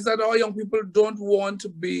is that our young people don't want to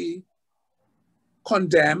be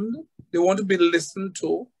condemned. They want to be listened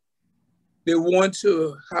to. They want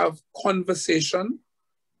to have conversation.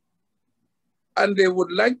 And they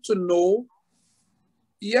would like to know,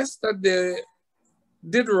 yes, that they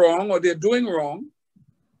did wrong or they're doing wrong,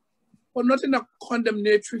 but not in a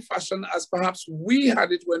condemnatory fashion as perhaps we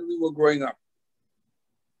had it when we were growing up.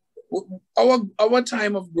 Our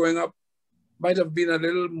time of growing up might have been a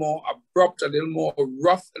little more abrupt, a little more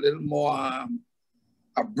rough, a little more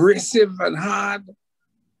abrasive and hard.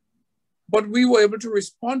 But we were able to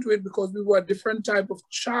respond to it because we were a different type of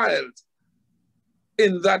child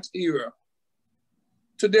in that era.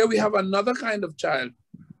 Today we have another kind of child,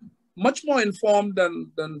 much more informed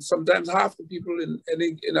than sometimes half the people in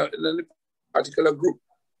any particular group.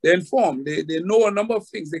 They're informed, they know a number of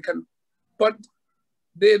things, but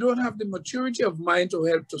they don't have the maturity of mind to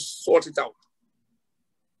help to sort it out.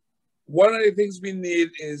 One of the things we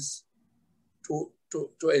need is to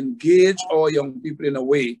engage our young people in a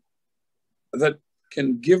way that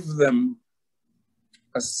can give them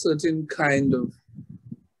a certain kind of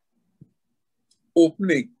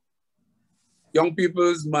opening. Young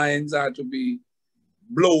people's minds are to be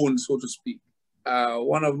blown, so to speak.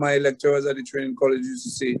 One of my lecturers at the training college used to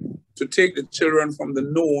say, to take the children from the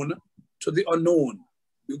known to the unknown.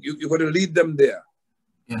 You've got to lead them there.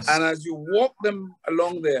 Yes. And as you walk them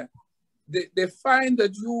along there, they find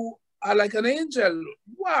that you are like an angel.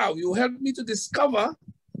 Wow, you helped me to discover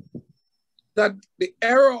that the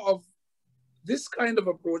error of this kind of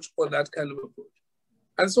approach or that kind of approach.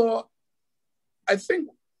 And so I think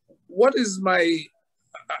what is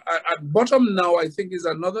at bottom now, I think is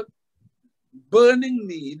another burning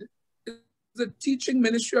need is the teaching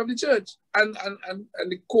ministry of the church. And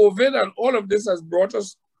the COVID and all of this has brought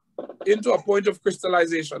us into a point of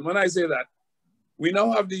crystallization. When I say that, we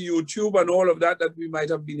now have the YouTube and all of that we might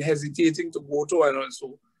have been hesitating to go to and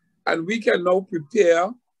also. And we can now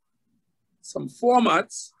prepare some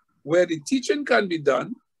formats where the teaching can be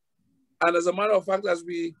done. And as a matter of fact, as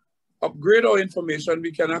we upgrade our information,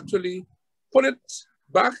 we can actually put it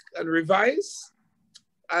back and revise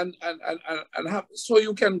and have, so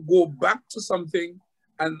you can go back to something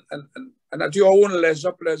and at your own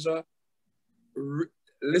pleasure,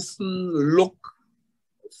 listen, look,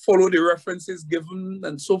 follow the references given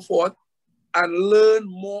and so forth, and learn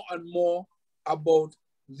more and more about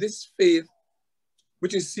this faith,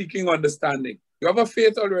 which is seeking understanding. You have a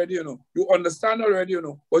faith already, you understand already,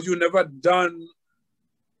 but you never done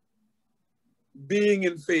being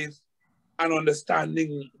in faith and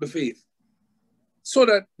understanding the faith. So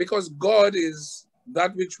that, because God is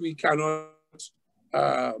that which we cannot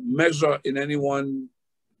measure in any one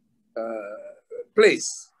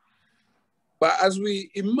place. But as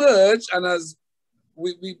we emerge and as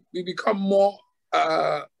we become more,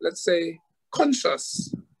 let's say,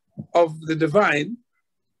 conscious of the divine,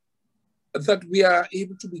 that we are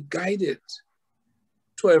able to be guided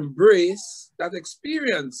to embrace that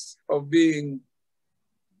experience of being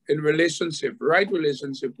in relationship, right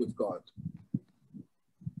relationship with God.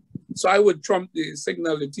 So I would trump the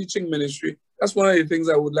signal, the teaching ministry. That's one of the things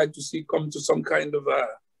I would like to see come to some kind of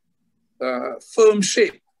a firm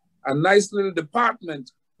shape, a nice little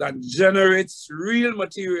department that generates real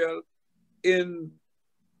material in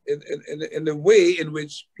the way in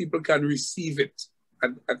which people can receive it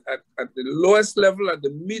at the lowest level, at the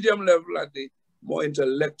medium level, at the more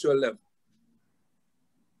intellectual level.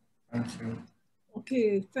 Thank you.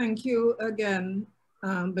 Okay, thank you again,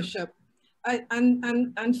 Bishop.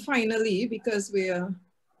 And finally, because we are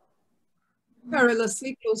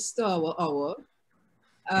perilously close to our hour,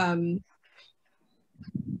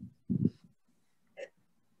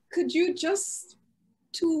 could you just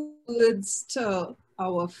 2 words to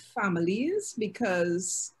our families?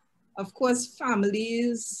 Because, of course,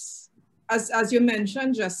 families, as you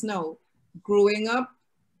mentioned just now, growing up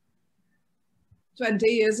 20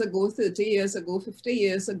 years ago, 30 years ago, 50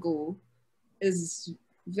 years ago is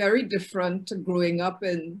very different to growing up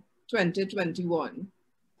in 2021.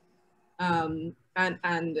 And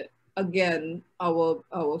again,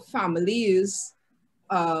 our families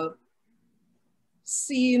are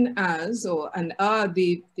seen as, and are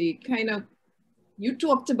the kind of, you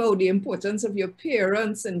talked about the importance of your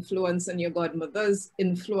parents' influence and your godmother's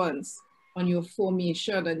influence on your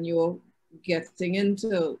formation and your getting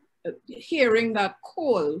into hearing that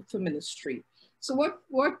call for ministry. So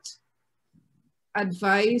what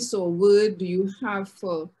advice or word do you have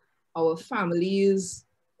for our families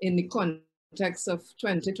in the context of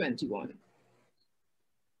 2021?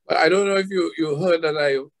 I don't know if you heard that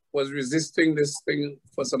I was resisting this thing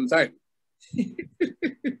for some time.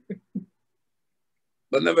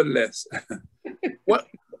 But nevertheless, what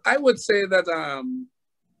I would say that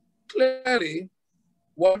clearly,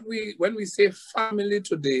 when we say family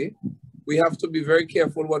today, we have to be very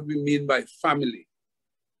careful what we mean by family.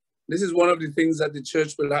 This is one of the things that the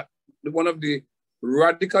church will have, one of the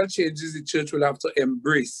radical changes the church will have to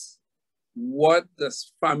embrace. What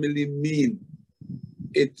does family mean?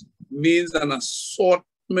 It means an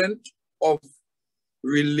assortment of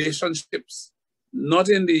relationships, not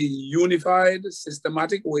in the unified,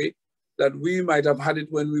 systematic way that we might have had it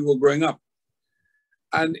when we were growing up.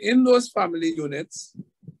 And in those family units,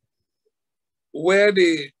 where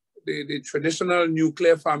the traditional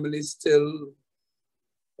nuclear family still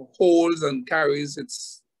holds and carries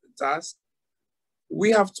its task,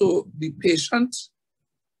 we have to be patient.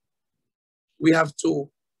 We have to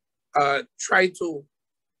try to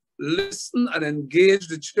listen and engage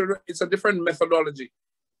the children. It's a different methodology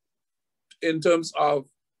in terms of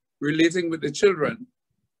relating with the children.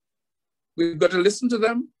 We've got to listen to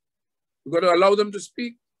them. We've got to allow them to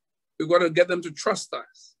speak. We've got to get them to trust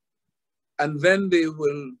us. And then they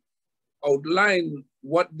will outline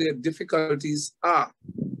what their difficulties are.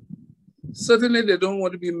 Certainly they don't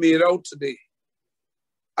want to be made out today.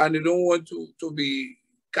 And they don't want to be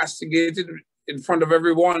castigated in front of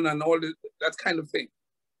everyone and all that kind of thing.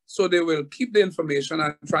 So they will keep the information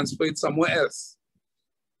and transfer it somewhere else.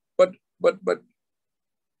 But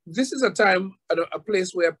this is a time, a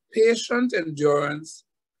place where patient endurance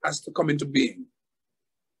has to come into being.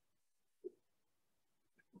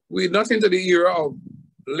 We're not into the era of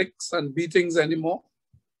licks and beatings anymore.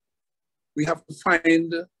 We have to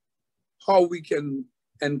find how we can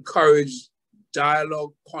encourage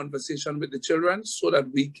dialogue, conversation with the children so that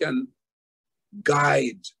we can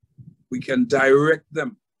guide, we can direct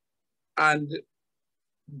them, and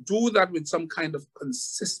do that with some kind of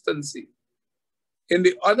consistency. In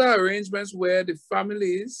the other arrangements where the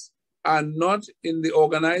families are not in the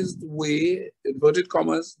organized way, inverted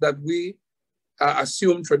commas, that we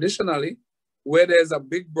assume traditionally, where there's a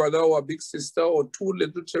big brother or a big sister or two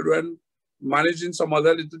little children managing some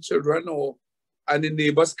other little children, and the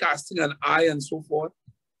neighbors casting an eye and so forth.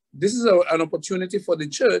 This is an opportunity for the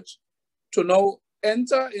church to now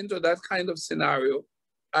enter into that kind of scenario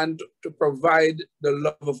and to provide the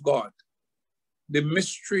love of God, the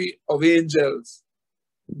mystery of angels,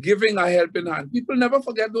 giving a helping hand. People never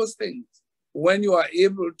forget those things when you are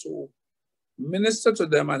able to minister to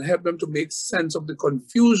them and help them to make sense of the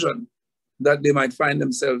confusion that they might find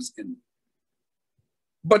themselves in.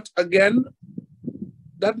 But again,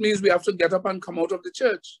 that means we have to get up and come out of the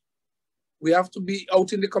church. We have to be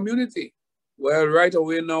out in the community. Well, right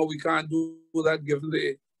away now, we can't do that given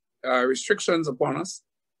the restrictions upon us,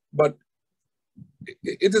 but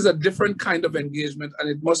it is a different kind of engagement and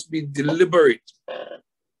it must be deliberate.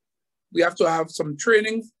 We have to have some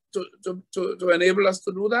training to enable us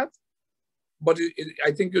to do that. But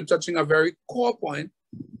I think you're touching a very core point.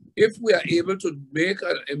 If we are able to make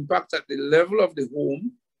an impact at the level of the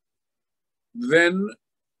home, then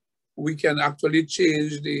we can actually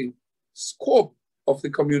change the scope of the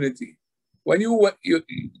community. When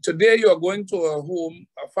today you are going to a home,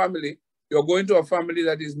 a family, you're going to a family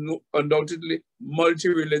that is undoubtedly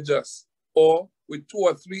multi-religious or with 2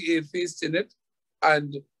 or 3 atheists in it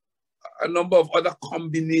and a number of other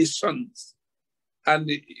combinations. And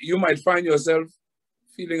you might find yourself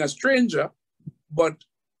feeling a stranger, but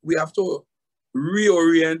we have to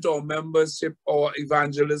reorient our membership, our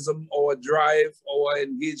evangelism, our drive, our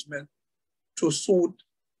engagement to suit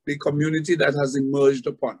the community that has emerged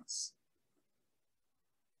upon us.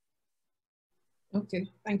 Okay,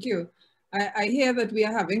 thank you. I hear that we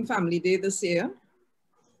are having Family Day this year.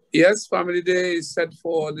 Yes, Family Day is set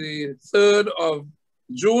for the 3rd of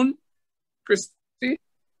June. Christi,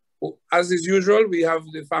 as is usual, we have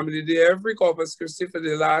the Family Day every Corpus Christi for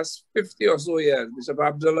the last 50 or so years. Bishop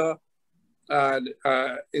Abdullah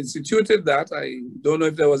instituted that. I don't know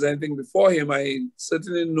if there was anything before him. I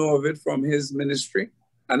certainly know of it from his ministry,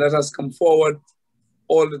 and that has come forward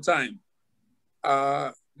all the time.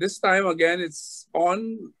 This time, again, it's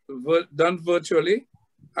done virtually,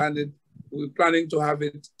 and we're planning to have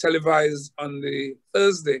it televised on the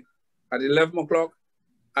Thursday at 11 o'clock,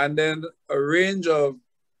 and then a range of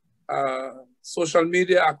social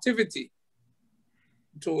media activity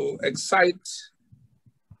to excite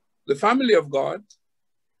the family of God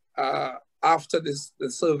after the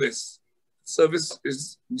service. Service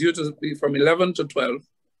is due to be from 11 to 12,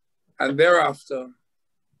 and thereafter,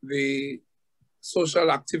 the social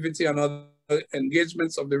activity and other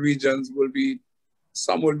engagements of the regions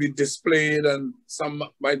some will be displayed and some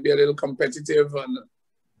might be a little competitive, and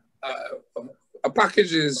a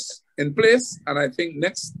package is in place. And I think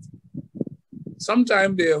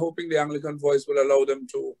sometime they're hoping the Anglican Voice will allow them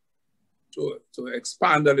to to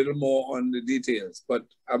expand a little more on the details. But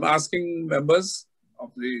I'm asking members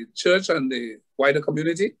of the church and the wider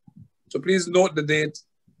community to please note the date.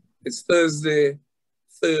 It's Thursday,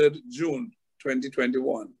 3rd June,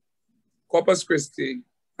 2021. Corpus Christi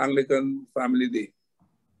Anglican Family Day.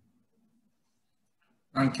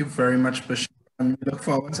 Thank you very much, Bishop. And we look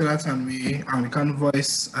forward to that. And we, Anglican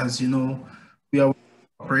Voice, as you know, we are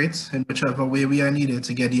operate in whichever way we are needed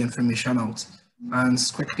to get the information out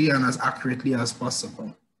as quickly and as accurately as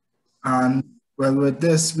possible. And well, with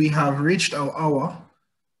this, we have reached our hour,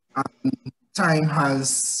 and time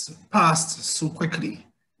has passed so quickly.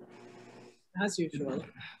 As usual.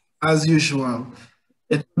 As usual.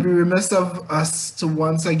 It would be remiss of us to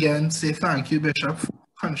once again say thank you, Bishop, for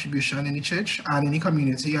contribution in the church and in the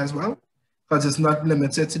community as well, because it's not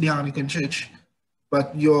limited to the Anglican Church,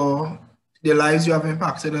 but the lives you have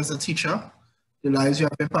impacted as a teacher, the lives you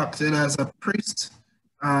have impacted as a priest,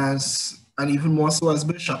 and even more so as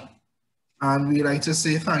bishop. And we like to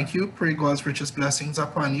say thank you. Pray God's richest blessings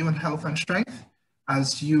upon you in health and strength,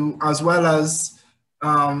 as well as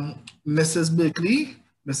Mrs. Berkeley,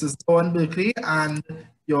 Mrs. Dawn Berkeley, and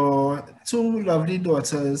your two lovely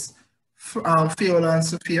daughters, Fiola and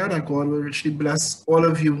Sophia, that God will richly bless all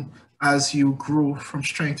of you as you grow from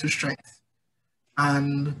strength to strength.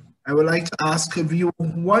 And I would like to ask of you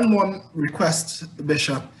one more request,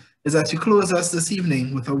 Bishop, is that you close us this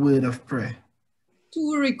evening with a word of prayer.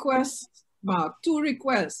 2 requests, Mark, 2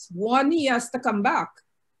 requests. One, he has to come back.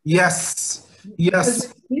 Yes,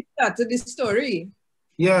 yes. He started the story.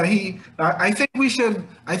 Yeah, I think we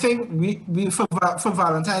for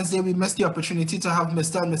Valentine's Day, we missed the opportunity to have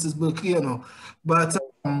Mr. and Mrs. Berkeley, you know, but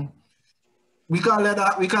we can't let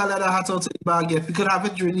that hat out of the bag yet. We could have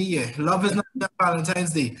it during the year. Love is not just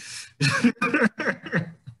Valentine's Day.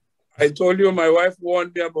 I told you my wife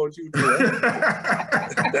warned me about you too.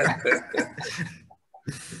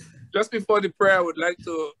 Just before the prayer, I would like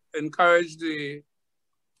to encourage the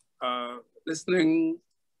listening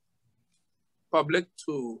public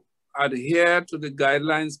to adhere to the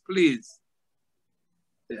guidelines, please.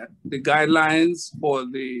 The guidelines for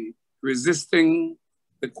the resisting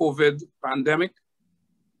the COVID pandemic,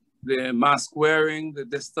 the mask wearing, the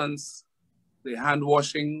distance, the hand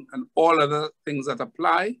washing, and all other things that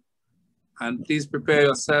apply. And please prepare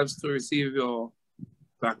yourselves to receive your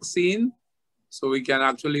vaccine so we can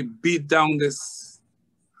actually beat down this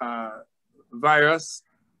virus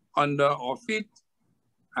under our feet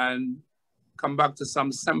and come back to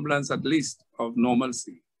some semblance at least of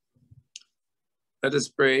normalcy. Let us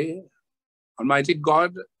pray. Almighty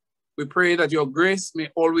God, we pray that your grace may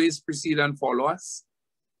always precede and follow us,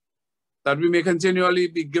 that we may continually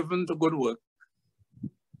be given to good work,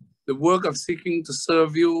 the work of seeking to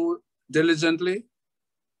serve you diligently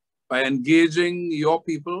by engaging your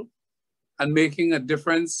people and making a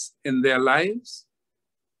difference in their lives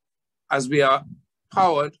as we are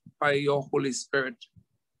powered by your Holy Spirit.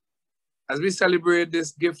 As we celebrate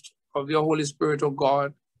this gift of your Holy Spirit, O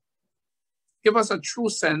God, give us a true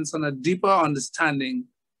sense and a deeper understanding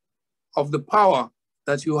of the power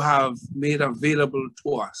that you have made available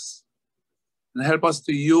to us. And help us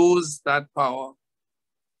to use that power,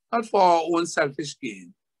 not for our own selfish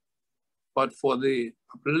gain, but for the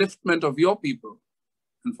upliftment of your people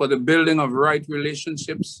and for the building of right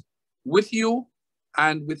relationships with you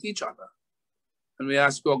and with each other. And we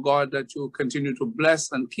ask, O God, that you continue to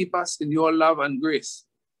bless and keep us in your love and grace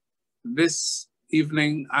this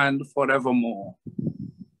evening and forevermore.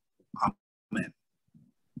 Amen.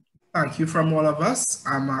 Thank you from all of us.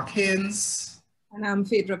 I'm Mark Haynes. And I'm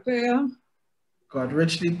Phaedra Pear. God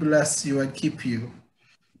richly bless you and keep you.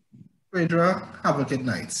 Phaedra, have a good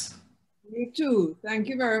night. You too. Thank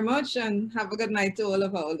you very much, and have a good night to all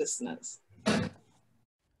of our listeners.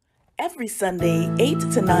 Every Sunday, 8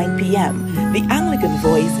 to 9 p.m., the Anglican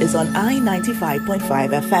Voice is on I-95.5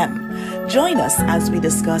 FM. Join us as we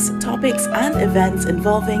discuss topics and events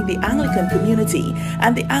involving the Anglican community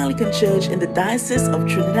and the Anglican Church in the Diocese of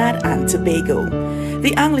Trinidad and Tobago.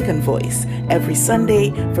 The Anglican Voice, every Sunday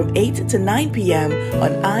from 8 to 9 p.m.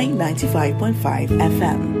 on I-95.5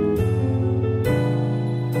 FM.